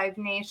High Vibe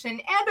Nation,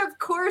 and of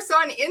course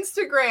on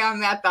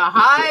Instagram at The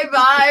High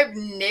Vibe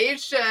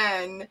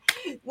Nation.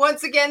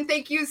 Once again,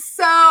 thank you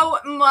so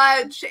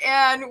much,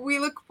 and we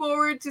look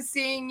forward to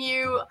seeing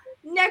you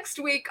next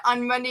week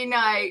on Monday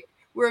night.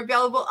 We're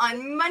available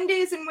on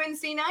Mondays and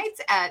Wednesday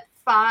nights at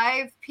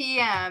 5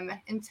 p.m.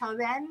 Until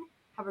then,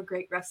 have a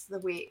great rest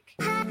of the week.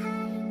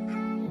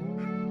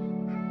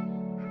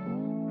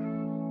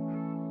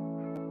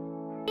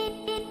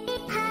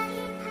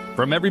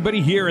 From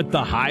everybody here at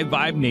the High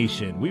Vibe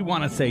Nation, we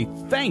want to say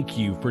thank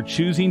you for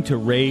choosing to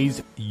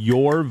raise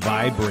your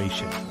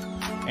vibration.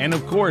 And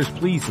of course,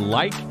 please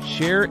like,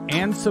 share,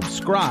 and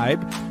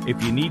subscribe.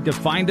 If you need to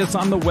find us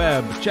on the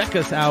web, check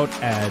us out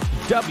at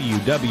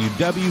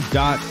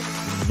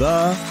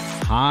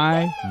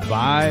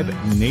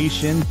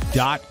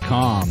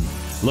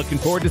www.thehighvibenation.com. Looking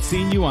forward to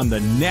seeing you on the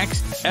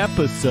next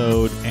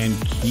episode, and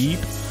keep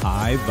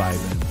high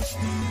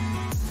vibing.